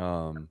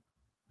 and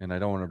I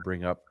don't want to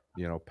bring up,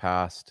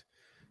 past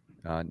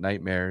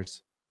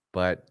nightmares,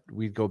 but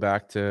we'd go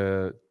back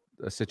to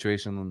a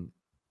situation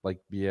like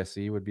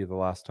BSE would be the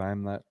last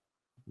time that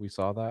we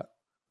saw that.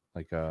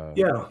 Like,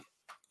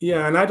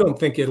 yeah. And I don't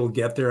think it'll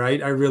get there. I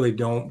really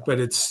don't,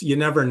 but you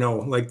never know.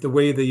 Like the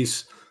way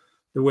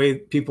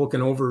people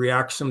can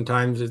overreact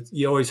sometimes,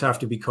 you always have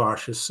to be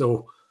cautious.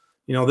 So,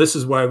 this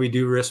is why we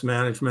do risk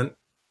management,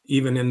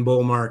 even in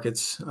bull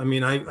markets. I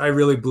mean, I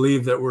really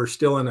believe that we're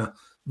still in a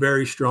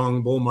very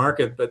strong bull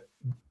market, but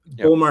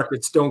bull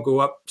markets don't go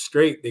up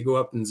straight. They go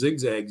up in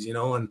zigzags,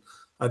 and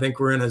I think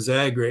we're in a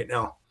zag right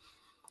now.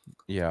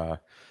 Yeah.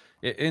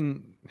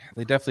 And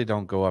they definitely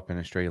don't go up in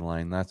a straight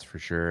line. That's for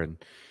sure.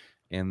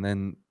 And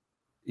then,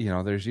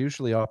 there's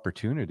usually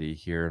opportunity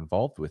here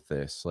involved with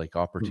this, like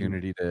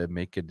opportunity to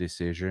make a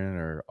decision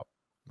or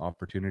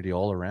opportunity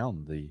all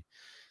around the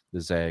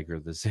zag or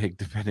the zig,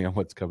 depending on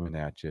what's coming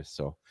at you.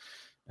 So,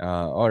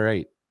 all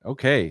right.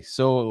 Okay.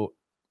 So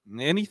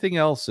anything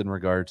else in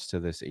regards to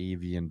this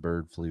avian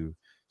bird flu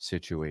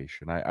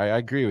situation? I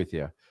agree with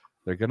you.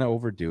 They're going to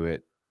overdo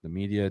it. The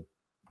media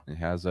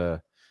has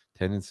a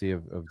tendency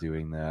of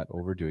doing that,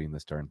 overdoing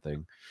this darn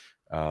thing.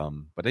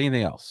 But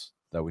anything else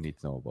that we need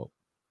to know about?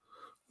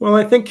 Well,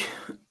 I think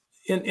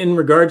in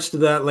regards to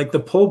that, like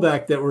the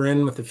pullback that we're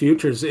in with the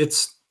futures,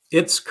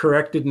 it's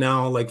corrected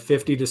now like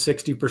 50 to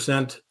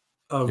 60%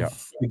 of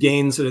the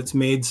gains that it's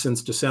made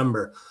since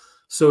December.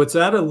 So it's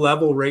at a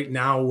level right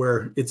now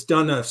where it's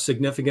done a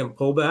significant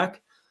pullback.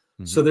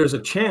 So there's a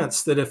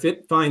chance that if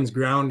it finds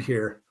ground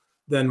here,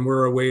 then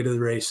we're away to the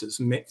races.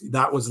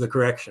 That was the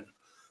correction.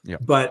 Yeah.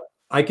 But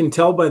I can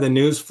tell by the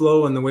news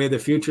flow and the way the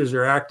futures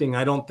are acting,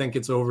 I don't think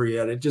it's over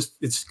yet.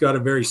 It's got a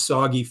very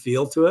soggy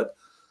feel to it.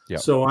 Yeah.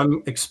 So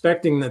I'm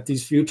expecting that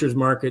these futures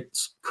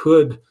markets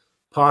could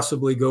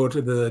possibly go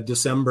to the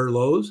December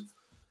lows,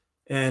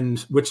 and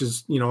which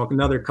is,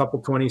 another couple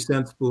 20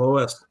 cents below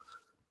us.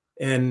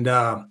 And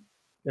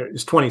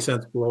it's 20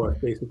 cents below us,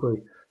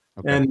 basically.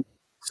 Okay. And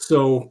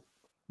so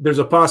there's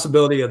a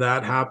possibility of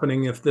that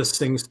happening if this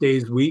thing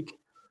stays weak.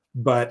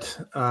 But,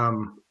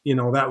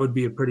 that would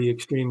be a pretty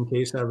extreme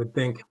case, I would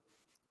think.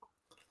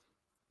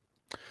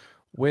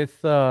 With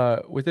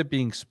it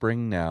being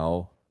spring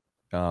now,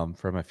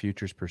 from a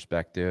futures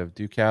perspective,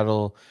 do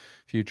cattle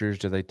futures,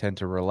 do they tend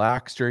to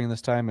relax during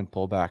this time and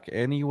pull back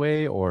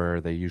anyway, or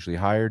are they usually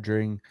higher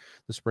during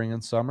the spring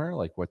and summer?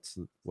 Like, what's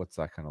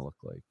that kind of look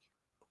like?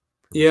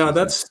 Yeah,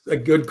 that's a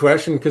good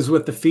question, because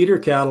with the feeder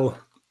cattle,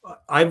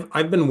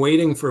 I've been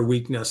waiting for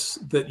weakness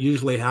that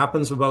usually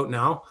happens about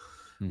now.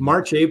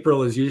 March,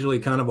 April is usually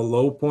kind of a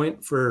low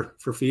point for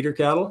feeder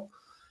cattle.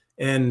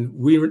 And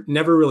we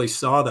never really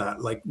saw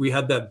that. Like, we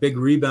had that big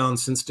rebound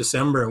since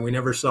December and we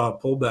never saw a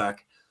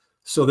pullback.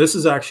 So this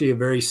is actually a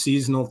very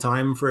seasonal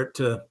time for it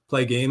to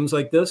play games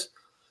like this.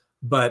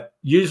 but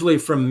usually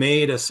from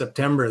May to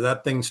September,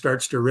 that thing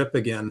starts to rip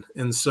again.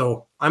 And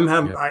so I'm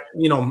having,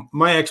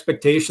 my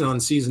expectation on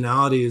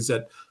seasonality is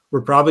that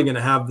we're probably going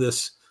to have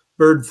this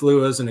bird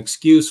flu as an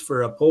excuse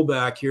for a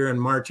pullback here in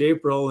March,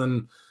 April.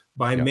 And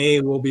by May,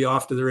 we'll be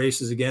off to the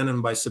races again.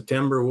 And by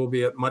September, we'll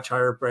be at much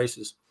higher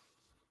prices.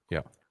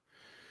 Yeah.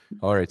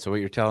 All right. So what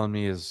you're telling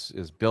me is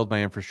build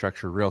my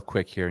infrastructure real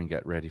quick here and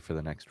get ready for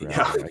the next round.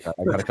 Yeah.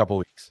 I got a couple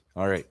weeks.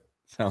 All right.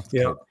 Sounds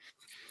good.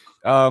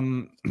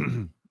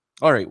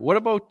 All right. What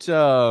about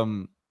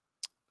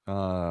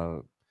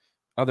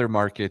other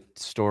market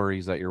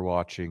stories that you're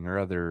watching, or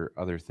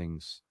other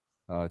things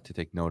to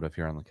take note of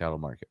here on the cattle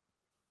market?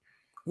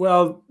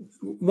 Well,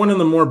 one of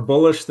the more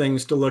bullish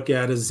things to look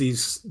at is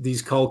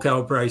these cull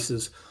cow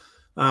prices.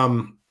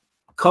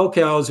 Cull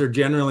cows are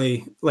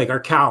generally, like our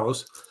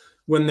cows,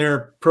 when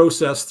they're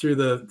processed through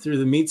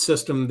the meat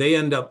system, they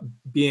end up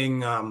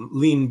being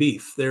lean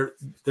beef. They're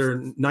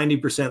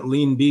 90%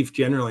 lean beef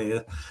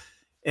generally.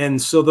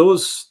 And so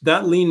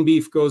that lean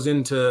beef goes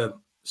into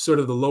sort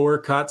of the lower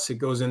cuts. It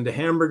goes into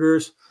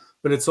hamburgers,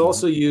 but it's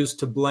also used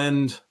to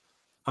blend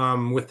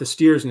with the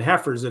steers and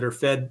heifers that are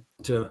fed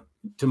to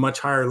much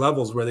higher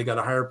levels where they got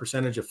a higher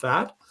percentage of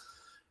fat.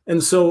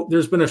 And so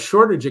there's been a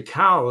shortage of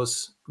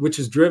cows, which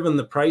has driven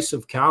the price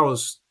of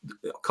cows,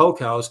 cull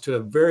cows, to a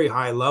very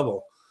high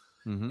level.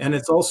 And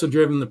it's also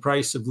driven the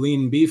price of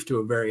lean beef to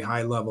a very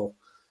high level.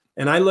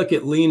 And I look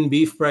at lean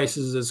beef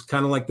prices as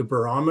kind of like the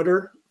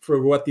barometer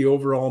for what the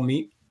overall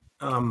meat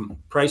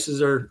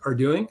prices are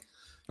doing.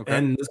 Okay.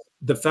 And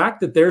the fact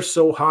that they're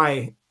so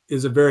high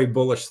is a very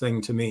bullish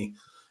thing to me.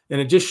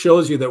 And it just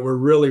shows you that we're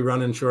really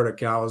running short of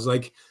cows.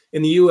 Like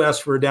in the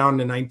US, we're down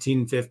to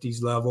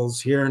 1950s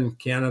levels. Here in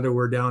Canada,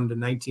 we're down to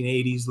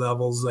 1980s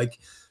levels. Like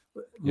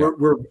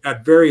we're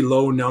at very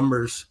low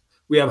numbers.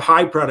 We have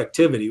high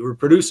productivity. We're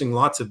producing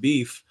lots of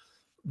beef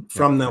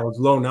from those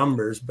low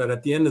numbers. But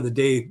at the end of the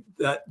day,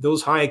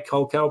 those high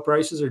cull cow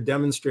prices are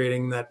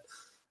demonstrating that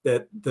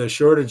the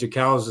shortage of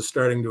cows is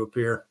starting to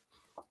appear.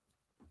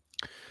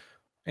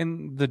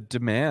 And the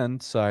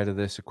demand side of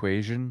this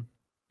equation,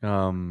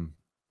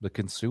 the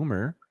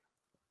consumer,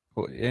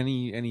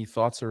 any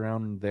thoughts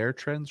around their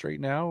trends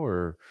right now?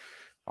 Or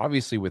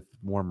obviously with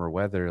warmer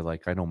weather,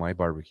 like I know my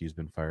barbecue's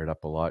been fired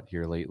up a lot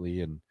here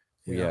lately, and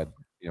we had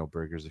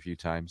burgers a few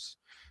times,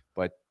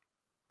 but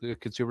the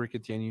consumer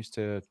continues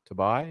to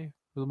buy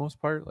for the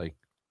most part. Like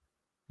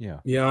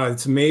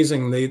it's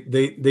amazing.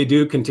 They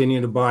do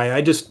continue to buy.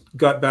 I just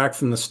got back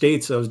from the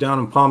States. I was down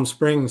in Palm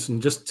Springs,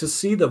 and just to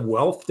see the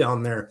wealth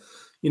down there,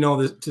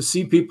 to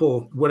see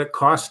people, what it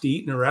costs to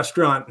eat in a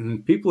restaurant,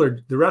 and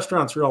the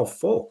restaurants are all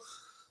full.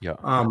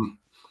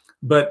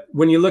 But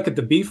when you look at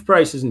the beef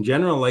prices in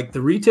general, like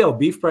the retail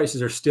beef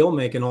prices are still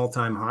making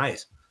all-time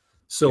highs.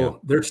 So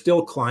they're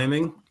still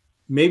climbing.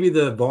 Maybe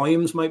the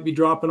volumes might be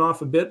dropping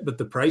off a bit, but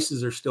the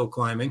prices are still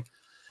climbing.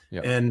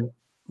 And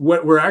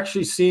what we're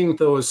actually seeing,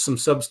 though, is some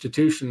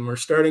substitution. We're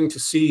starting to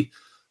see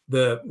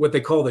what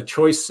they call the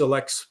choice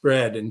select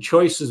spread. And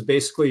choice is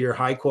basically your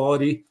highest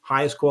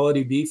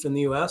quality beef in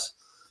the US.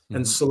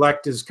 And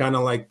select is kind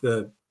of like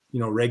the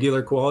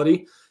regular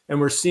quality. And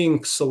we're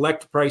seeing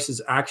select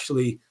prices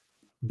actually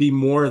be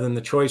more than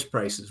the choice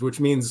prices,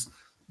 which means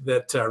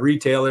that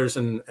retailers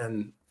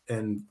and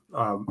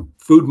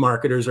food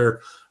marketers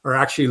are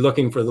actually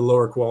looking for the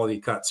lower quality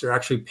cuts. They're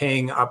actually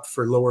paying up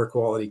for lower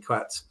quality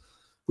cuts,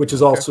 which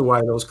is also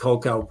why those cull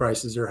cow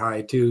prices are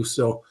high too.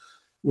 So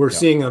we're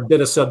seeing a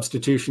bit of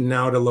substitution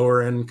now to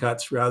lower end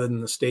cuts rather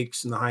than the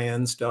steaks and the high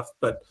end stuff.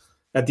 But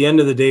at the end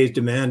of the day,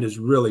 demand is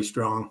really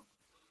strong.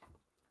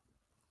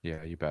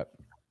 Yeah, you bet.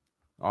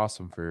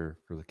 Awesome for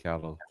the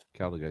cattle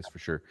guys for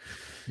sure.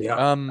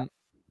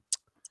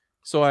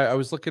 So I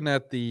was looking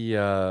at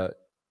the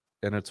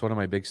and it's one of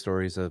my big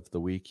stories of the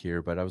week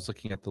here, but I was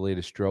looking at the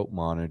latest drought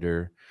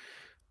monitor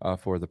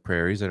for the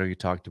prairies. I know you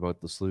talked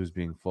about the sloughs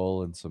being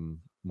full and some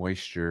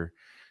moisture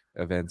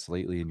events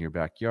lately in your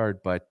backyard,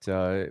 but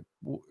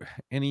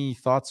any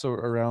thoughts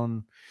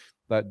around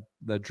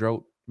the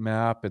drought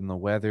map and the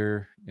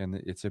weather and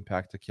its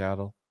impact to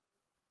cattle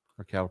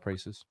or cattle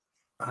prices?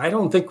 I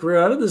don't think we're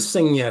out of this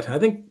thing yet. I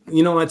think,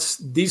 it's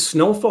these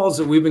snowfalls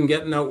that we've been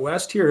getting out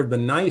west here have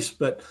been nice,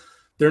 but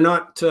they're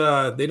not,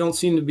 they don't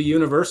seem to be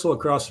universal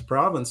across the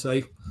province.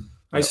 I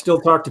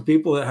still talk to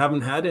people that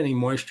haven't had any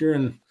moisture,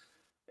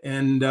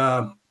 and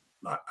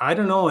I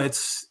don't know.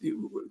 It's,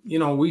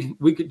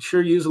 we could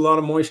sure use a lot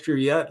of moisture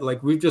yet.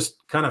 Like we've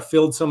just kind of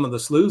filled some of the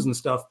sloughs and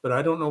stuff, but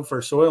I don't know if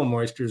our soil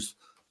moisture's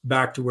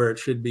back to where it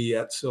should be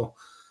yet. So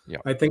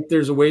I think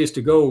there's a ways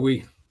to go.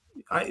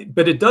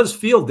 But it does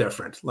feel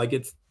different. Like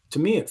to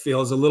me, it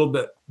feels a little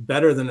bit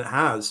better than it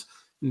has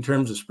in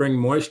terms of spring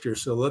moisture.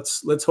 So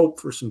let's hope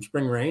for some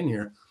spring rain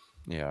here.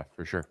 Yeah,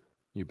 for sure.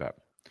 You bet.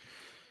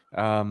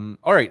 All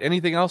right.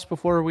 Anything else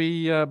before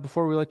we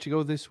let you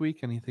go this week?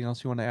 Anything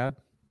else you want to add?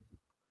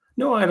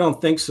 No, I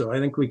don't think so. I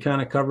think we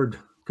kind of covered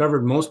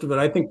most of it.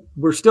 I think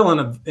we're still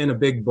in a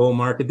big bull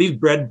market. These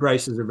bread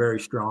prices are very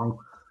strong.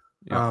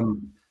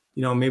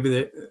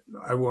 Maybe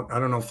I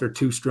don't know if they're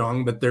too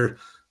strong, but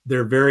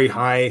they're very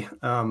high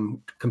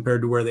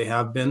compared to where they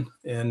have been.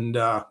 And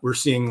we're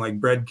seeing like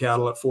bred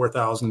cattle at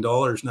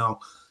 $4,000 now,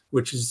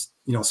 which is,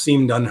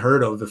 seemed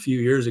unheard of a few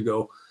years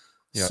ago.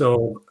 Yeah.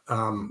 So,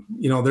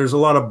 there's a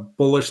lot of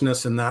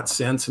bullishness in that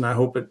sense, and I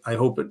hope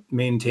it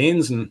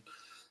maintains.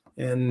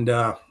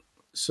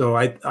 So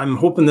I'm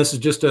hoping this is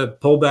just a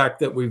pullback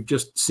that we've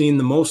just seen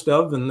the most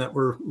of, and that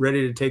we're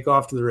ready to take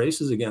off to the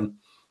races again.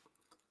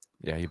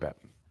 Yeah, you bet.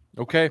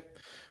 Okay.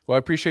 Well, I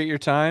appreciate your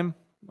time.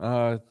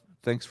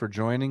 Thanks for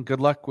joining. Good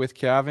luck with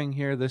calving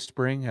here this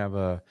spring. Have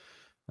a,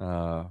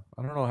 I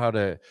don't know how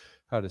to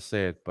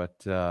say it, but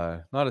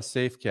not a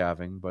safe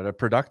calving, but a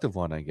productive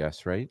one, I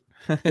guess, right?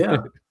 Yeah.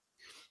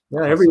 Yeah,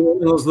 Awesome. every one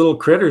of those little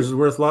critters is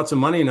worth lots of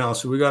money now,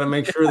 so we got to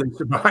make sure they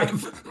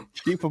survive.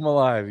 Keep them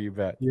alive, you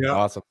bet. Yeah.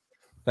 Awesome.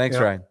 Thanks,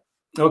 Yeah. Ryan.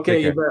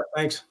 Okay, you bet.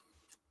 Thanks.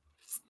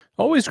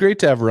 Always great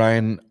to have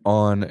Ryan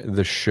on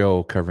the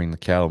show covering the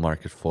cattle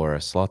market for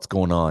us. Lots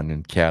going on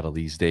in cattle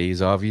these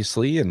days,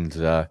 obviously, and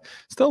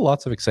still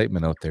lots of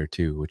excitement out there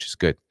too, which is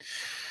good.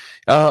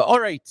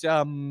 All right,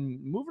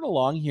 moving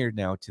along here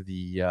now to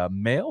the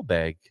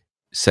mailbag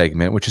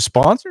segment, which is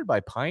sponsored by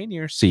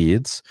Pioneer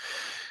Seeds.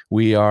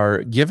 We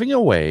are giving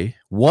away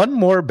one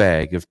more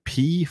bag of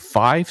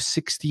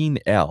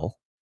P516L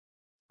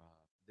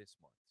this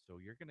month. So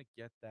you're going to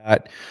get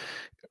that.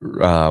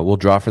 We'll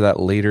draw for that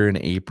later in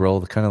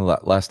April, the kind of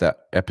last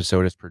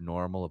episode as per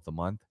normal of the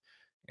month.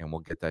 And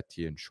we'll get that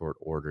to you in short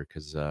order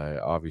because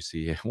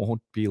obviously it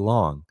won't be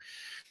long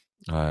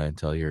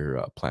until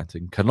you're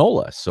planting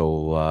canola.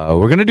 So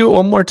we're going to do it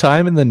one more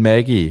time. And then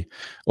Maggie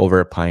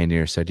over at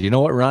Pioneer said, you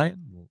know what, Ryan?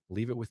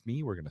 Leave it with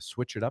me. We're going to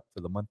switch it up for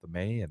the month of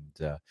May and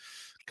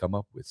come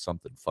up with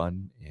something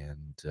fun.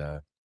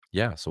 And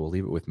yeah, so we'll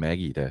leave it with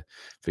Maggie to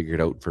figure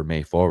it out for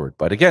May forward.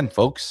 But again,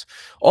 folks,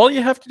 all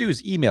you have to do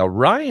is email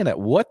Ryan at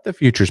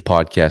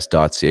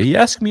whatthefuturespodcast.ca. You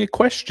ask me a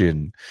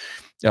question.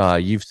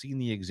 You've seen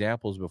the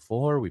examples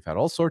before. We've had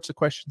all sorts of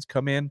questions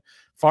come in.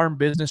 Farm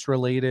business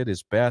related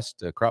is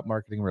best. Crop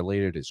marketing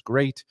related is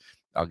great.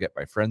 I'll get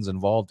my friends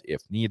involved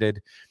if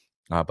needed.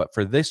 But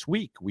for this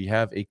week, we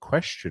have a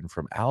question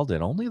from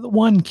Alden. Only the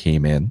one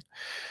came in.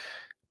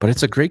 But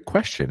it's a great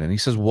question. And he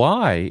says,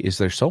 why is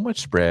there so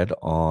much spread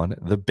on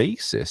the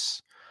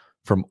basis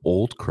from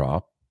old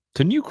crop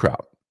to new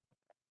crop?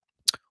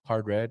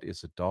 Hard red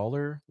is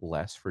 $1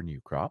 less for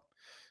new crop,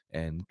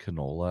 and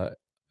canola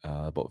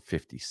about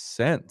 50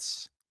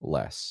 cents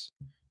less.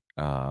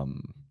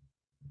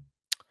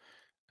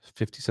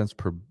 50 cents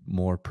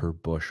more per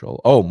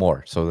bushel. Oh,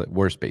 more. So the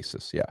worst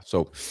basis. Yeah.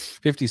 So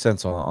 50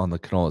 cents on the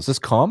canola. Is this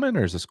common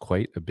or is this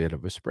quite a bit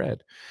of a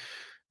spread?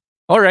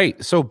 All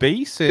right. So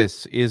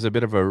basis is a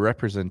bit of a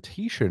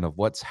representation of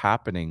what's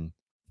happening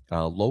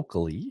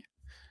locally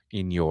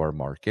in your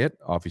market.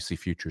 Obviously,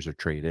 futures are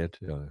traded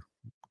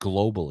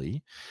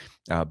globally.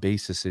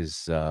 Basis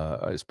is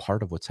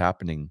part of what's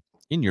happening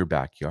in your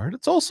backyard.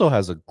 It also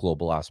has a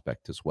global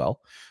aspect as well.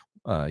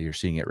 You're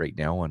seeing it right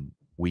now on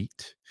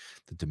wheat,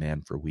 the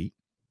demand for wheat,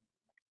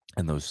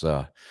 and those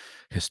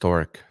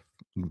historic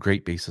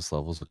great basis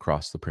levels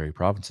across the prairie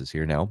provinces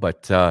here now.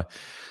 But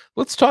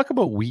let's talk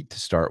about wheat to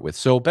start with.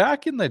 So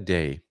back in the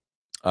day,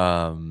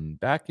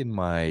 back in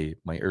my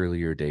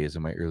earlier days,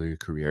 in my earlier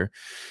career,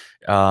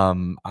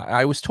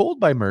 I was told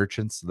by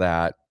merchants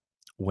that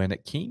when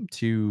it came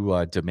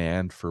to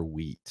demand for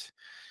wheat,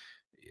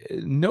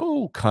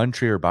 no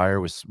country or buyer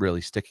was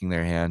really sticking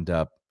their hand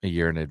up a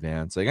year in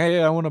advance, like,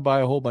 hey, I want to buy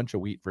a whole bunch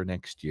of wheat for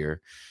next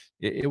year.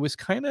 It was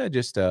kind of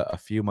just a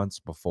few months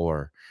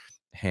before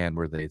hand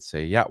where they'd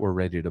say, yeah, we're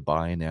ready to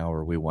buy now,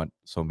 or we want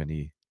so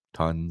many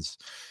tons.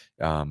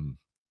 And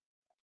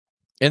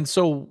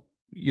so,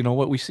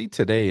 what we see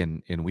today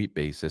in wheat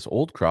basis,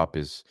 old crop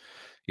is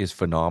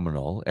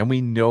phenomenal, and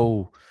we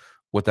know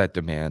what that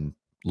demand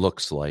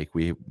looks like.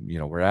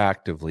 We're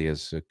actively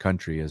as a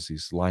country, as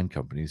these line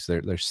companies,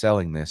 they're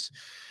selling this,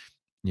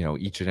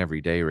 each and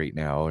every day right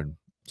now, and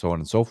so on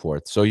and so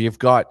forth. So you've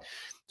got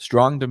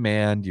strong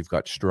demand, you've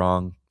got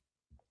strong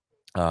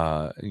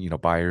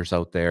buyers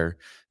out there,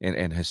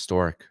 and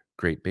historic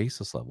great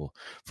basis level.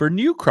 For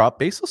new crop,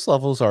 basis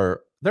levels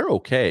they're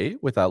okay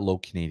with that low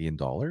Canadian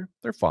dollar.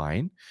 They're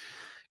fine.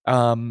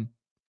 But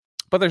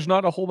there's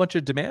not a whole bunch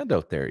of demand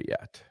out there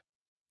yet.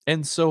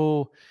 And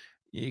so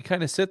you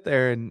kind of sit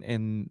there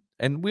and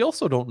we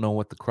also don't know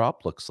what the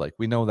crop looks like.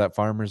 We know that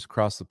farmers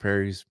across the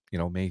prairies,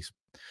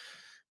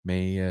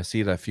 may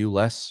see a few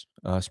less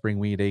spring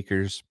wheat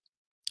acres.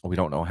 We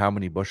don't know how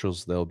many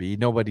bushels there'll be.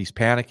 Nobody's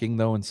panicking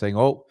though and saying,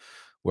 "Oh,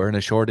 we're in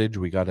a shortage.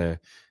 We got to,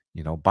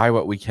 buy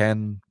what we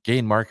can,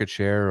 gain market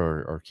share,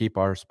 or keep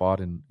our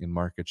spot in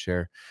market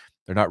share."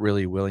 They're not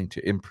really willing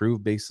to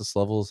improve basis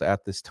levels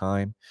at this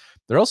time.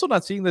 They're also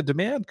not seeing the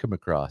demand come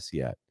across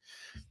yet.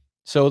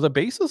 So the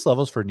basis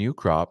levels for new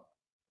crop,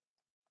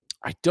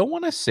 I don't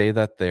want to say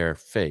that they're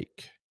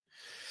fake.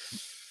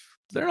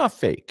 They're not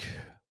fake,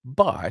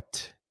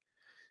 but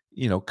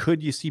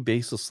could you see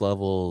basis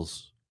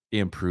levels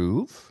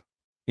improve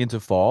into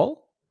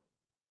fall?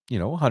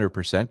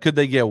 100%. Could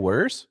they get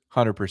worse?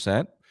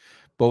 100%.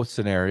 Both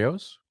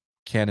scenarios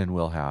can and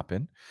will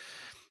happen.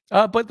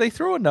 But they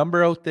throw a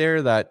number out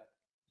there that,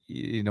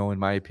 in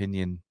my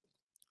opinion,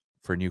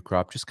 for new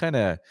crop, just kind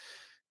of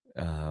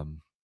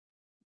um,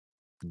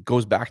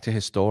 goes back to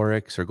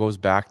historics or goes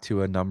back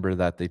to a number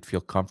that they'd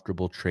feel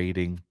comfortable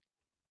trading.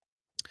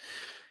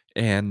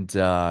 And,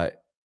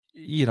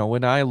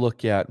 when I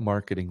look at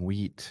marketing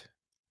wheat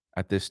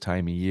at this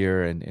time of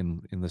year and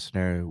in the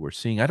scenario we're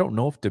seeing, I don't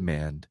know if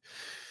demand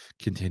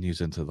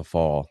continues into the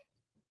fall,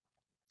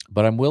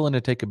 but I'm willing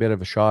to take a bit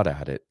of a shot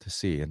at it to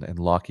see and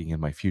locking in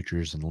my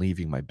futures and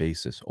leaving my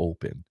basis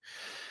open.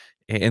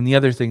 And the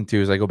other thing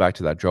too is I go back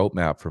to that drought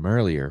map from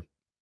earlier.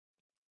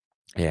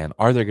 And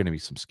are there going to be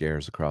some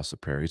scares across the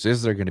prairies?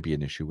 Is there going to be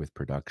an issue with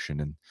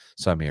production in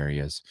some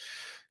areas?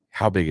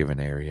 How big of an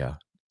area?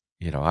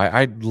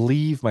 I'd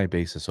leave my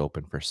basis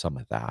open for some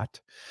of that,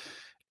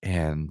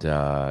 and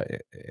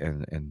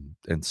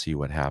see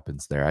what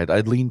happens there.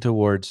 I'd lean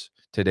towards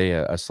today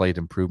a slight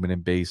improvement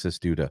in basis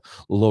due to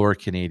lower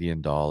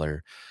Canadian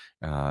dollar,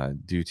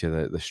 due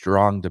to the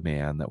strong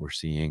demand that we're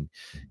seeing,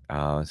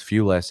 a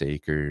few less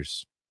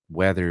acres,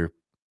 weather.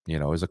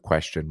 Is a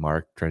question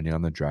mark, trending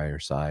on the drier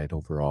side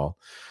overall.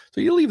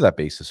 So you leave that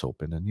basis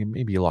open, and you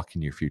maybe lock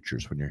in your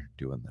futures when you're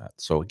doing that.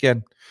 So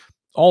again,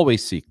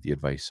 always seek the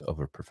advice of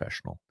a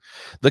professional.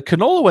 The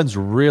canola one's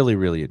really,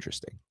 really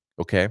interesting.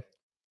 Okay.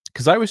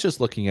 Because I was just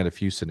looking at a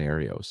few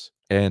scenarios,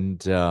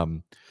 and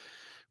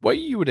what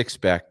you would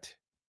expect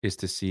is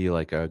to see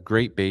like a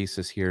great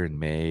basis here in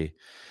May.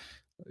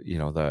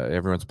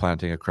 Everyone's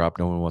planting a crop.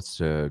 No one wants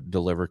to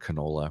deliver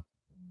canola.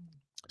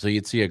 So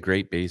you'd see a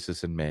great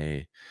basis in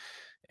May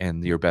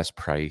and your best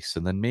price.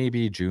 And then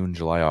maybe June,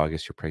 July,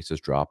 August, your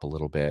prices drop a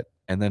little bit.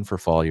 And then for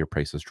fall, your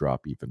prices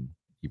drop even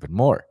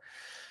more.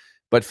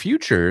 But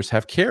futures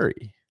have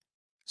carry.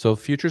 So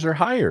futures are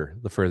higher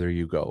the further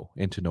you go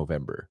into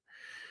November.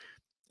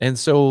 And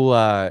so,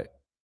 that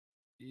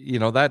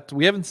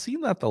we haven't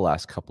seen that the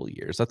last couple of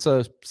years. That's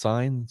a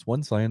sign. It's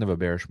one sign of a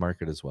bearish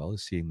market as well,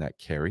 is seeing that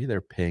carry.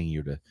 They're paying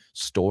you to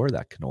store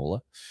that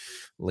canola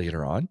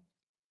later on.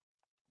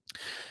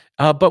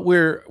 But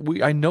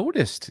I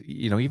noticed,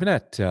 even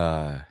at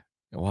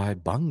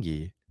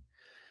Bungie,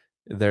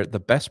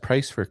 the best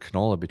price for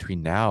canola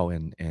between now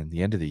and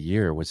the end of the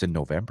year was in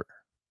November.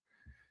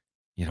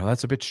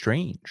 That's a bit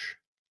strange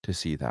to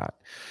see that.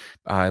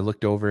 I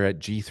looked over at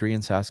G3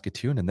 in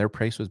Saskatoon, and their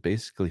price was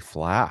basically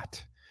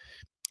flat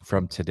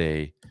from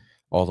today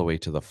all the way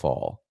to the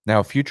fall.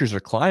 Now, if futures are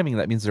climbing,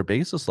 that means their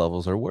basis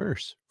levels are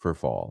worse for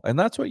fall. And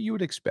that's what you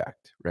would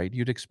expect, right?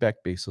 You'd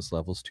expect basis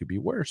levels to be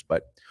worse,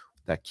 but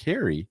that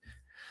carry,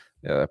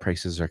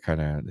 prices are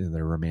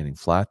they're remaining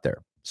flat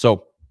there.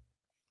 So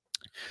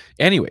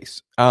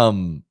anyways,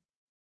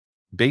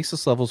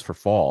 basis levels for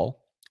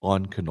fall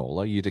on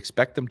canola, you'd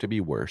expect them to be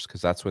worse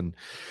because that's when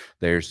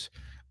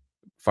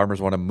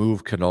farmers want to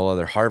move canola.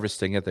 They're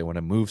harvesting it. They want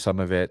to move some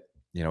of it.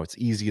 It's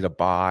easy to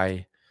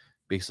buy.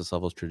 Basis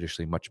levels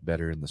traditionally much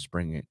better in the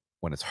spring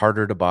when it's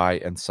harder to buy,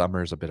 and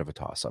summer is a bit of a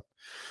toss-up.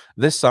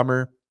 This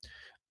summer,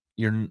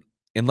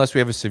 unless we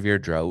have a severe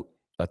drought,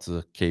 that's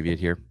a caveat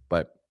here,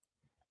 but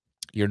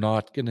you're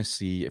not going to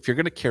see, if you're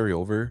going to carry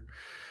over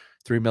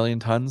 3 million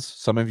tons,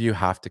 some of you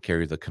have to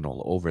carry the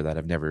canola over that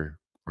have never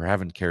or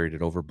haven't carried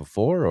it over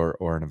before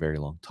or in a very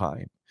long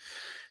time.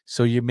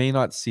 So you may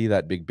not see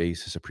that big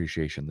basis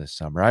appreciation this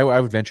summer. I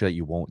would venture that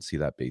you won't see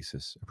that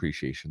basis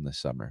appreciation this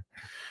summer.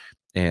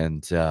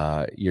 And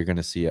you're going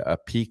to see a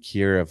peak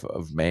here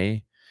of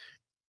May,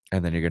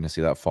 and then you're going to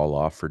see that fall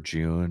off for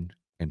June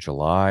and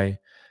July.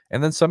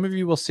 And then some of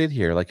you will sit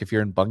here, like if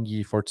you're in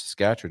Bungie, Fort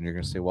Saskatchewan, you're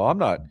going to say, well, I'm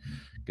not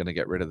going to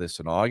get rid of this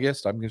in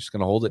August. I'm just going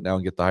to hold it now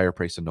and get the higher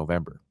price in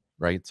November,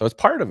 right? So it's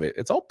part of it.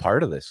 It's all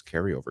part of this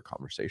carryover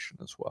conversation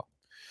as well.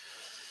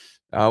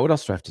 What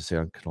else do I have to say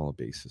on canola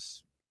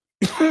basis?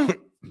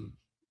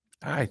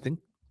 I think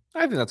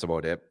that's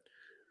about it.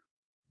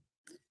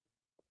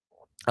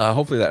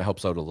 Hopefully that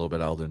helps out a little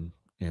bit, Alden,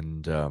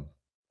 and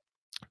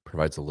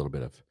provides a little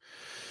bit of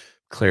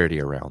clarity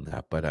around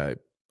that. But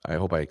I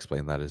hope I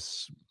explained that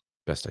as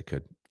best I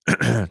could.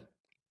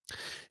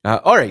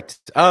 All right.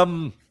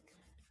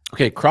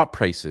 Okay, crop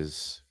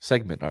prices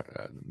segment.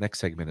 Next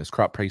segment is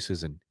crop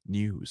prices and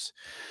news.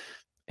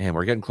 And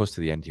we're getting close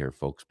to the end here,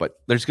 folks. But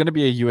there's going to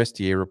be a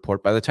USDA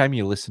report. By the time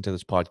you listen to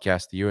this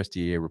podcast, the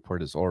USDA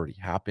report has already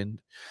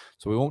happened.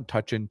 So we won't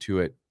touch into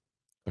it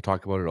or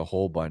talk about it a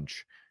whole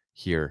bunch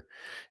here.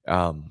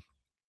 But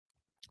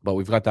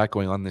we've got that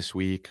going on this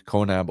week.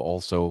 CONAB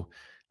also,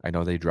 I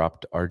know they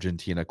dropped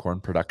Argentina corn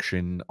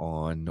production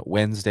on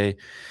Wednesday.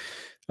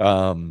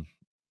 But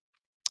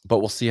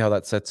we'll see how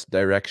that sets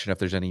direction, if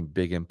there's any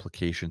big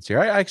implications here.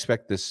 I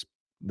expect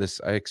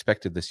I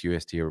expected this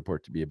USDA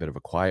report to be a bit of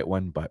a quiet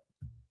one, but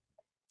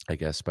I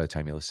guess by the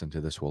time you listen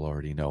to this, we'll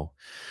already know.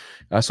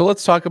 So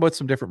let's talk about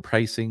some different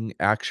pricing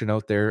action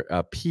out there.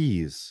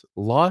 Peas,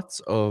 lots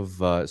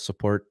of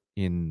support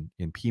in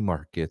pea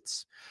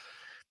markets.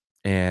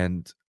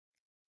 And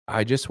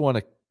I just want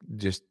to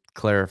just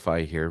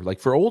clarify here, like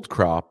for old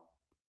crop,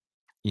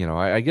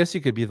 I guess you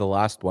could be the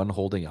last one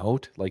holding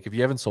out. Like if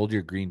you haven't sold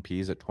your green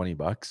peas at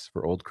 $20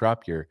 for old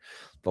crop, you're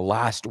the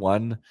last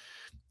one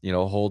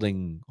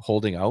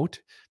holding out,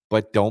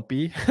 but don't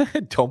be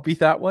don't be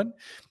that one,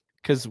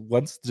 because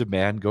once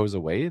demand goes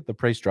away, the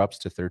price drops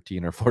to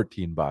 13 or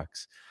 14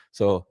 bucks.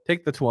 So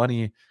take the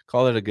 20,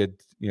 call it a good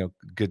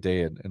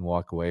day, and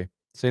walk away.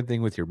 Same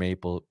thing with your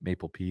maple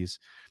peas.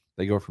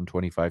 They go from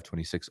 25,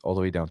 26 all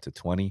the way down to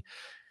 20.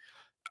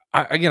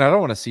 Again, I don't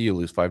want to see you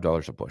lose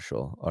 $5 a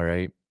bushel. All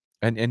right.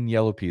 And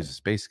yellow peas is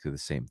basically the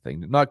same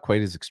thing. Not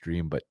quite as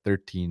extreme, but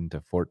 13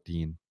 to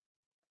 $14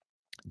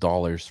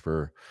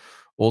 for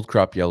old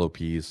crop yellow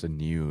peas, and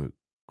new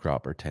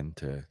crop are 10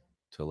 to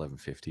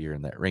 11.50 or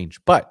in that range.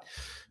 But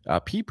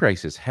pea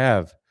prices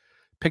have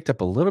picked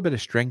up a little bit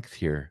of strength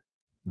here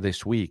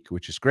this week,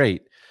 which is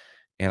great.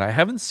 And I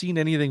haven't seen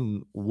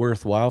anything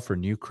worthwhile for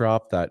new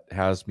crop that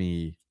has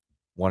me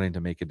wanting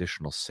to make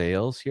additional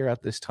sales here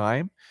at this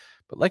time.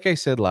 But like I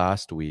said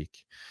last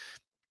week,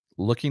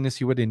 looking to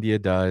see what India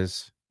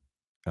does.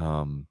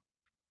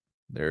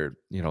 They're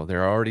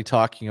already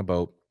talking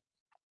about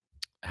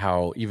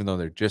how, even though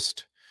they're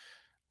just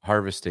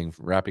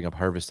wrapping up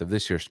harvest of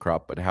this year's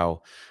crop, but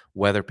how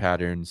weather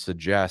patterns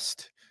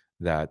suggest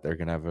that they're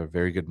going to have a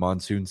very good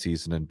monsoon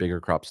season and bigger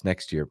crops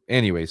next year.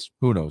 Anyways,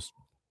 who knows?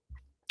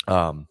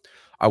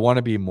 I want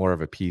to be more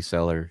of a pea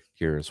seller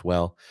here as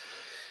well,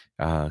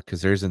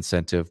 because there's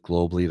incentive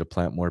globally to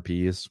plant more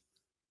peas.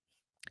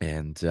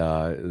 And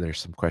there's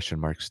some question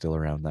marks still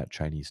around that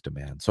Chinese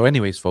demand. So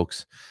anyways,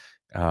 folks,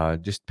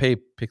 just pay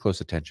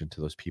close attention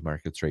to those pea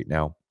markets right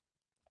now.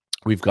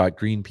 We've got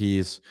green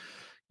peas,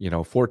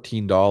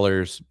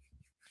 $14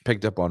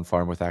 picked up on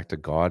Farm with Act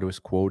of God was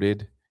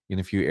quoted in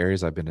a few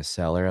areas. I've been a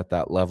seller at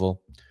that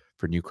level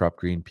for new crop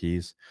green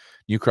peas.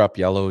 New crop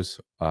yellows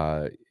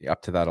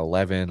up to that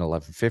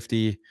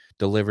 11.50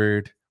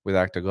 delivered with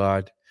Act of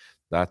God.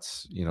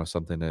 That's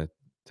something to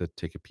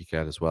take a peek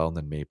at as well. And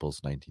then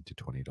maples $19 to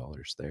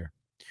 $20 there.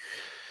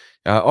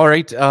 All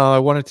right, I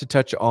wanted to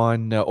touch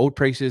on oat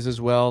prices as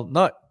well.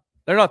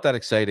 They're not that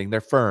exciting.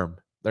 They're firm.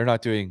 They're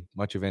not doing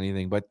much of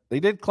anything, but they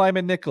did climb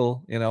a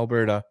nickel in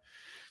Alberta.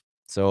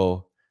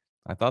 So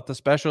I thought the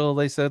special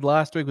they said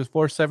last week was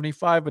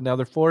 $4.75, but now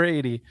they're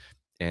 $4.80,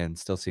 and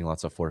still seeing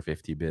lots of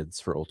 $4.50 bids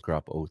for old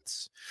crop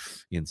oats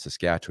in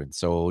Saskatchewan.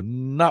 So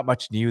not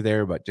much new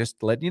there, but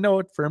just letting you know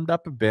it firmed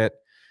up a bit.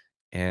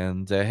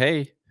 And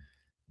hey,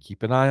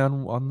 keep an eye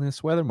on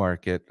this weather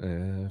market.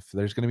 If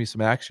there's going to be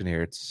some action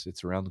here,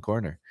 it's around the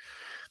corner.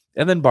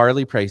 And then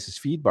barley prices,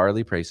 feed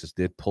barley prices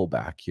did pull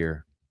back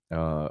here.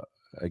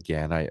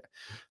 Again,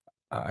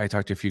 I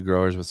talked to a few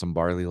growers with some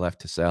barley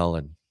left to sell,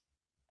 and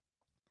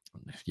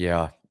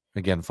yeah,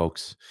 again,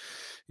 folks,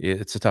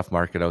 it's a tough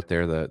market out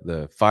there.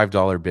 The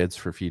 $5 bids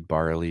for feed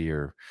barley,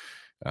 or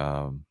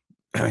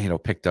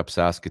picked up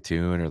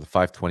Saskatoon, or the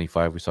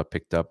 $5.25 we saw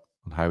picked up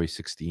on Highway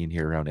 16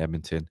 here around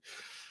Edmonton.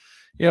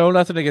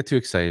 Nothing to get too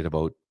excited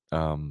about.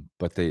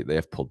 But they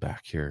have pulled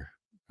back here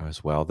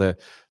as well. You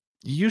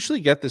usually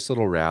get this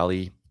little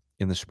rally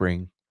in the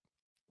spring.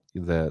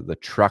 The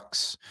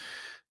trucks,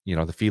 the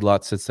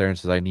feedlot sits there and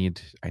says, I need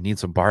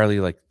some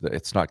barley. Like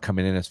it's not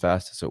coming in as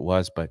fast as it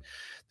was, but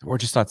we're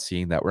just not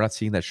seeing that. We're not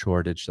seeing that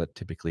shortage that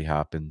typically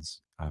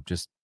happens.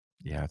 It's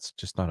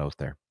just not out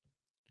there.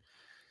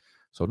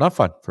 So not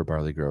fun for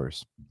barley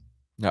growers.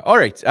 Now, all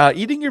right,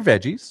 eating your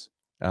veggies.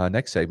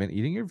 Next segment,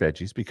 eating your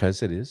veggies,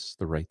 because it is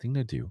the right thing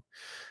to do.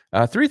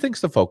 3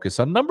 things to focus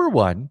on. Number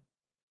 1,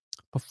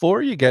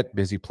 before you get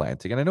busy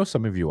planting, and I know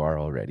some of you are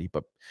already,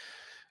 but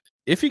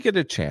if you get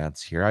a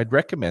chance here, I'd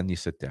recommend you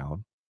sit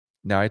down.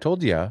 Now, I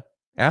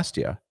asked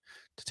you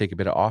to take a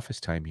bit of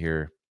office time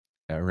here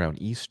around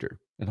Easter,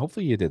 and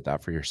hopefully you did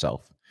that for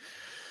yourself.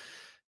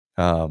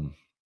 But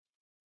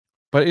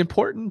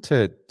important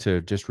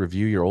to just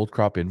review your old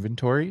crop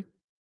inventory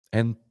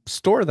and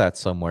store that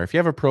somewhere. If you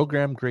have a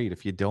program, great.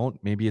 If you don't,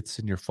 maybe it's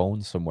in your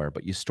phone somewhere,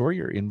 but you store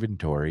your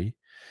inventory.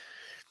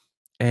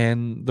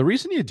 And the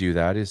reason you do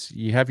that is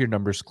you have your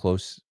numbers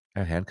close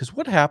at hand. Because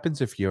what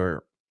happens if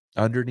you're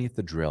underneath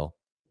the drill,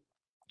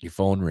 your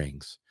phone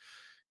rings,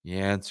 you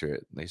answer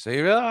it, and they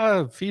say,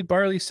 feed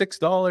barley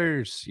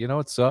 $6,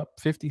 it's up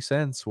 50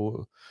 cents.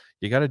 Well,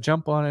 you got to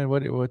jump on it.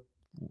 What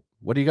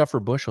do you got for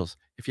bushels?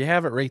 If you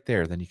have it right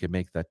there, then you can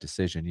make that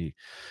decision.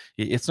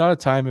 It's not a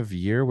time of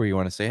year where you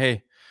want to say,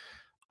 hey,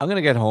 I'm going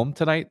to get home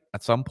tonight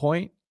at some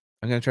point.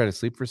 I'm going to try to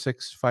sleep for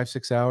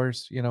 5-6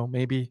 hours,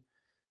 maybe.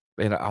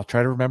 And I'll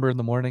try to remember in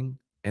the morning,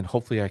 and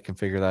hopefully I can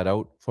figure that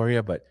out for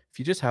you. But if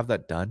you just have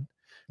that done,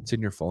 it's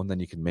in your phone, then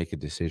you can make a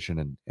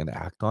decision and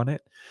act on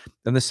it.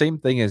 And the same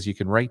thing is you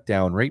can write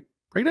down right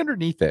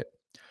underneath it,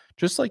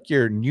 just like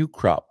your new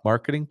crop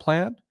marketing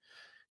plan.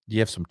 Do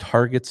you have some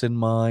targets in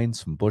mind,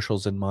 some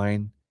bushels in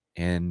mind?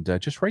 And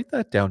just write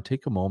that down.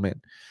 Take a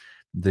moment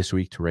this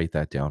week to write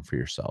that down for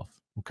yourself.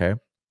 Okay.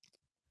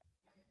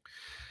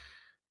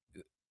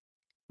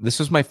 This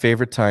was my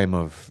favorite time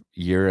of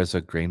year as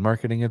a grain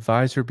marketing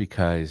advisor,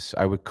 because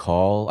I would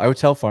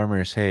tell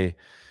farmers, hey,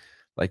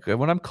 like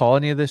when I'm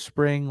calling you this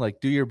spring,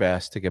 like do your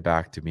best to get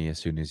back to me as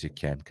soon as you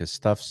can, because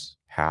stuff's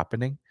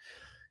happening.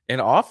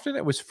 And often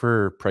it was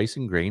for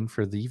pricing grain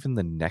for even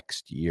the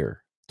next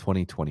year,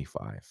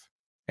 2025.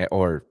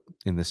 or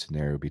in this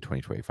scenario, it'd be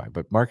 2025,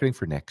 but marketing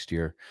for next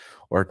year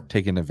or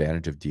taking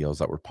advantage of deals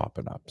that were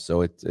popping up.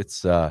 So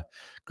it's a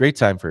great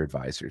time for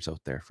advisors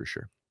out there for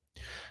sure.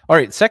 All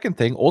right, second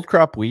thing, old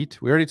crop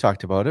wheat. We already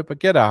talked about it, but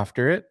get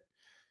after it.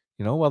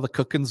 You know, while the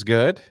cooking's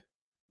good,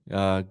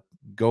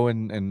 go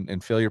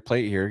and fill your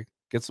plate here.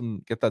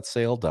 Get that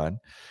sale done.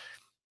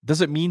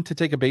 Does it mean to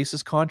take a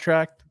basis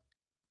contract?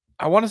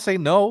 I want to say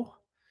no.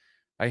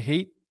 I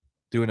hate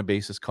doing a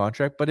basis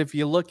contract, but if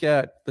you look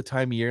at the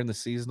time of year and the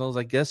seasonals,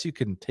 I guess you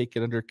can take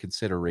it under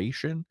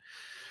consideration.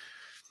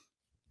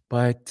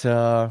 But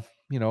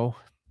you know,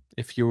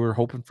 if you were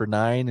hoping for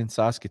 9 in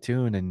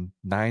Saskatoon and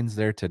 9's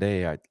there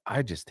today,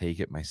 I just take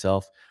it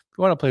myself. If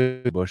you want to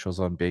play with bushels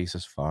on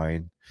basis,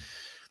 fine.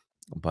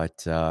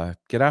 But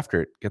get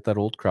after it. Get that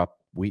old crop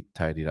wheat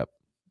tidied up.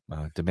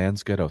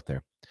 Demand's good out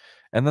there.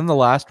 And then the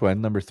last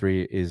one, number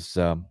 3, is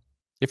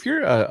if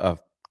you're a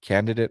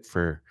candidate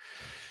for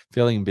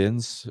filling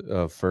bins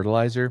of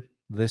fertilizer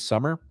this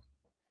summer,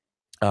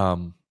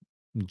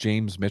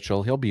 James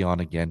Mitchell, he'll be on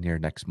again here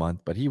next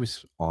month, but he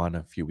was on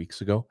a few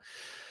weeks ago.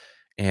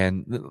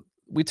 And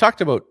we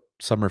talked about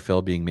summer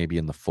fill being maybe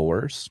in the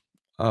 4s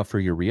for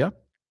urea.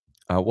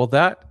 Well,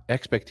 that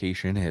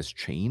expectation has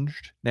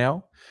changed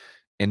now.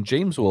 And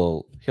James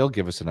he'll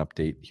give us an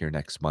update here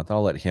next month.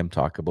 I'll let him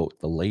talk about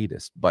the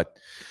latest. But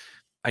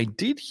I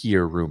did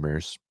hear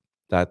rumors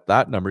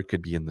that number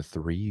could be in the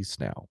 3s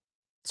now.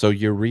 So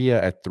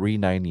urea at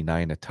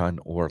 $3.99 a ton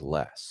or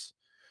less.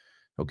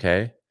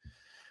 Okay.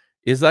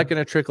 Is that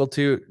going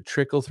to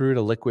trickle through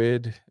to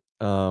liquid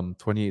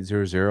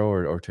 2800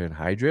 or to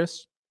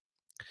anhydrous?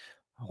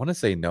 I want to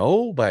say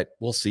no, but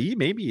we'll see.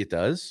 Maybe it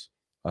does.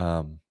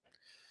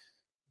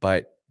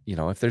 But you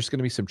know, if there's going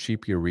to be some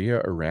cheap urea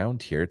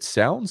around here, it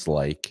sounds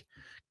like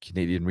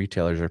Canadian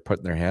retailers are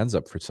putting their hands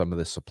up for some of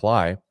the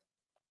supply.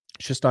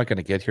 It's just not going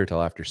to get here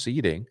till after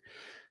seeding,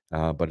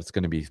 but it's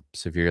going to be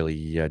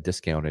severely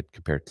discounted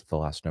compared to the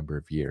last number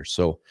of years.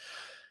 So,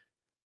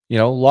 you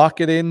know, lock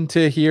it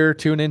into here,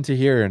 tune into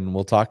here, and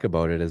we'll talk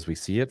about it as we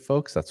see it,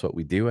 folks. That's what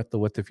we do at the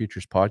What the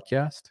Futures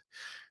podcast.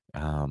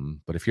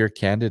 But if you're a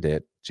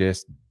candidate,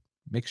 just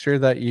make sure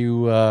that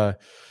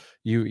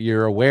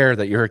you're aware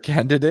that you're a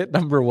candidate,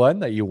 number one,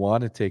 that you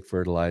want to take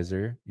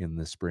fertilizer in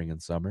the spring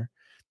and summer.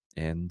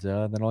 And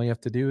then all you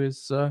have to do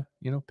is,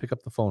 you know, pick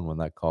up the phone when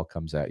that call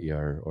comes at you,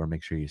 or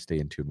make sure you stay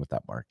in tune with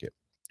that market.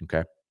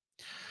 Okay.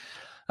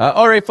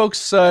 All right,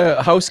 folks,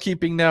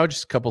 housekeeping now,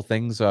 just a couple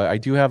things. I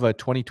do have a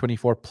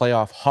 2024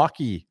 playoff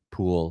hockey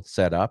pool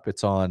set up.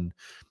 It's on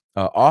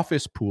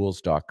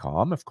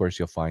officepools.com. Of course,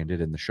 you'll find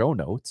it in the show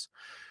notes.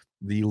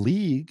 The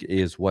league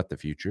is What the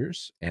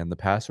Futures, and the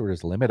password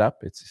is Limit Up.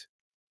 It's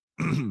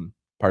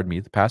pardon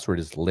me, the password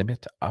is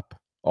Limit Up,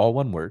 all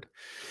one word.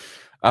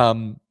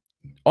 All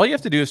you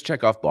have to do is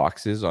check off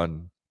boxes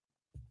on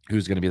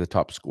who's going to be the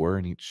top scorer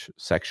in each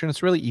section.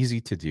 It's really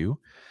easy to do.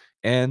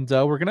 And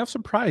we're going to have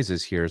some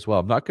prizes here as well.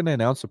 I'm not going to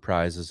announce the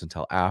prizes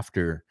until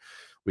after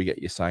we get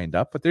you signed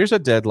up, but there's a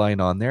deadline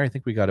on there. I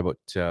think we got about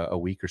a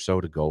week or so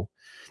to go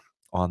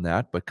on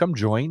that. But come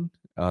join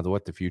the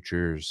What the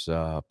Futures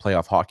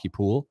playoff hockey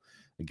pool.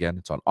 Again,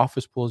 it's on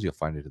Office Pools. You'll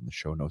find it in the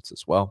show notes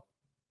as well.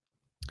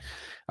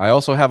 I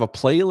also have a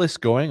playlist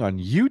going on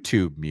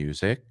YouTube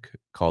Music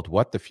called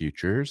What the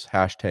Futures,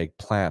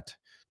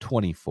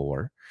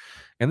 #Plant24.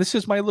 And this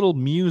is my little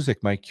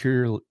music, my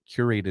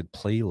curated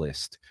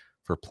playlist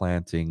for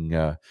planting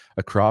a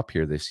crop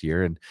here this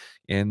year.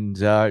 And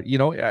you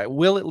know,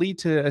 will it lead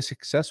to a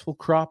successful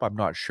crop? I'm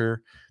not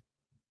sure.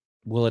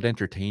 Will it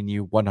entertain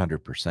you?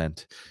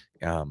 100%.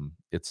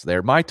 It's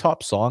there. My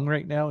top song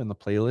right now in the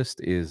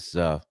playlist is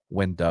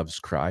When Doves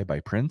Cry by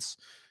Prince.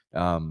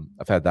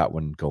 I've had that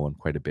one going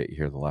quite a bit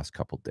here the last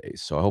couple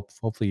days. So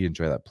hopefully you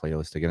enjoy that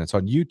playlist. Again, it's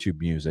on YouTube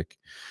Music.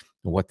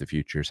 What the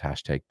Futures,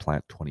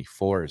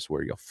 #Plant24 is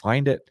where you'll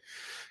find it.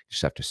 You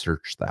just have to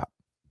search that.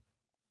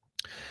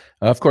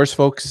 Of course,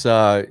 folks,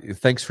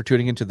 thanks for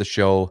tuning into the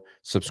show.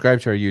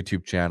 Subscribe to our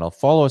YouTube channel.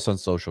 Follow us on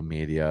social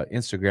media,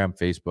 Instagram,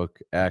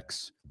 Facebook,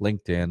 X,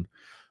 LinkedIn,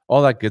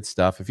 all that good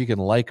stuff. If you can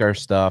like our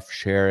stuff,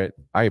 share it.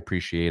 I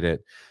appreciate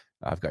it.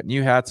 I've got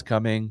new hats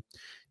coming.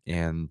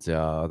 And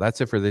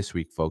that's it for this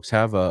week, folks.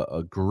 Have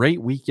a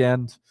great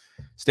weekend.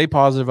 Stay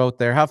positive out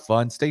there. Have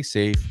fun. Stay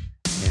safe.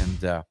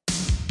 And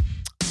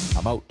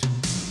I'm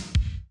out.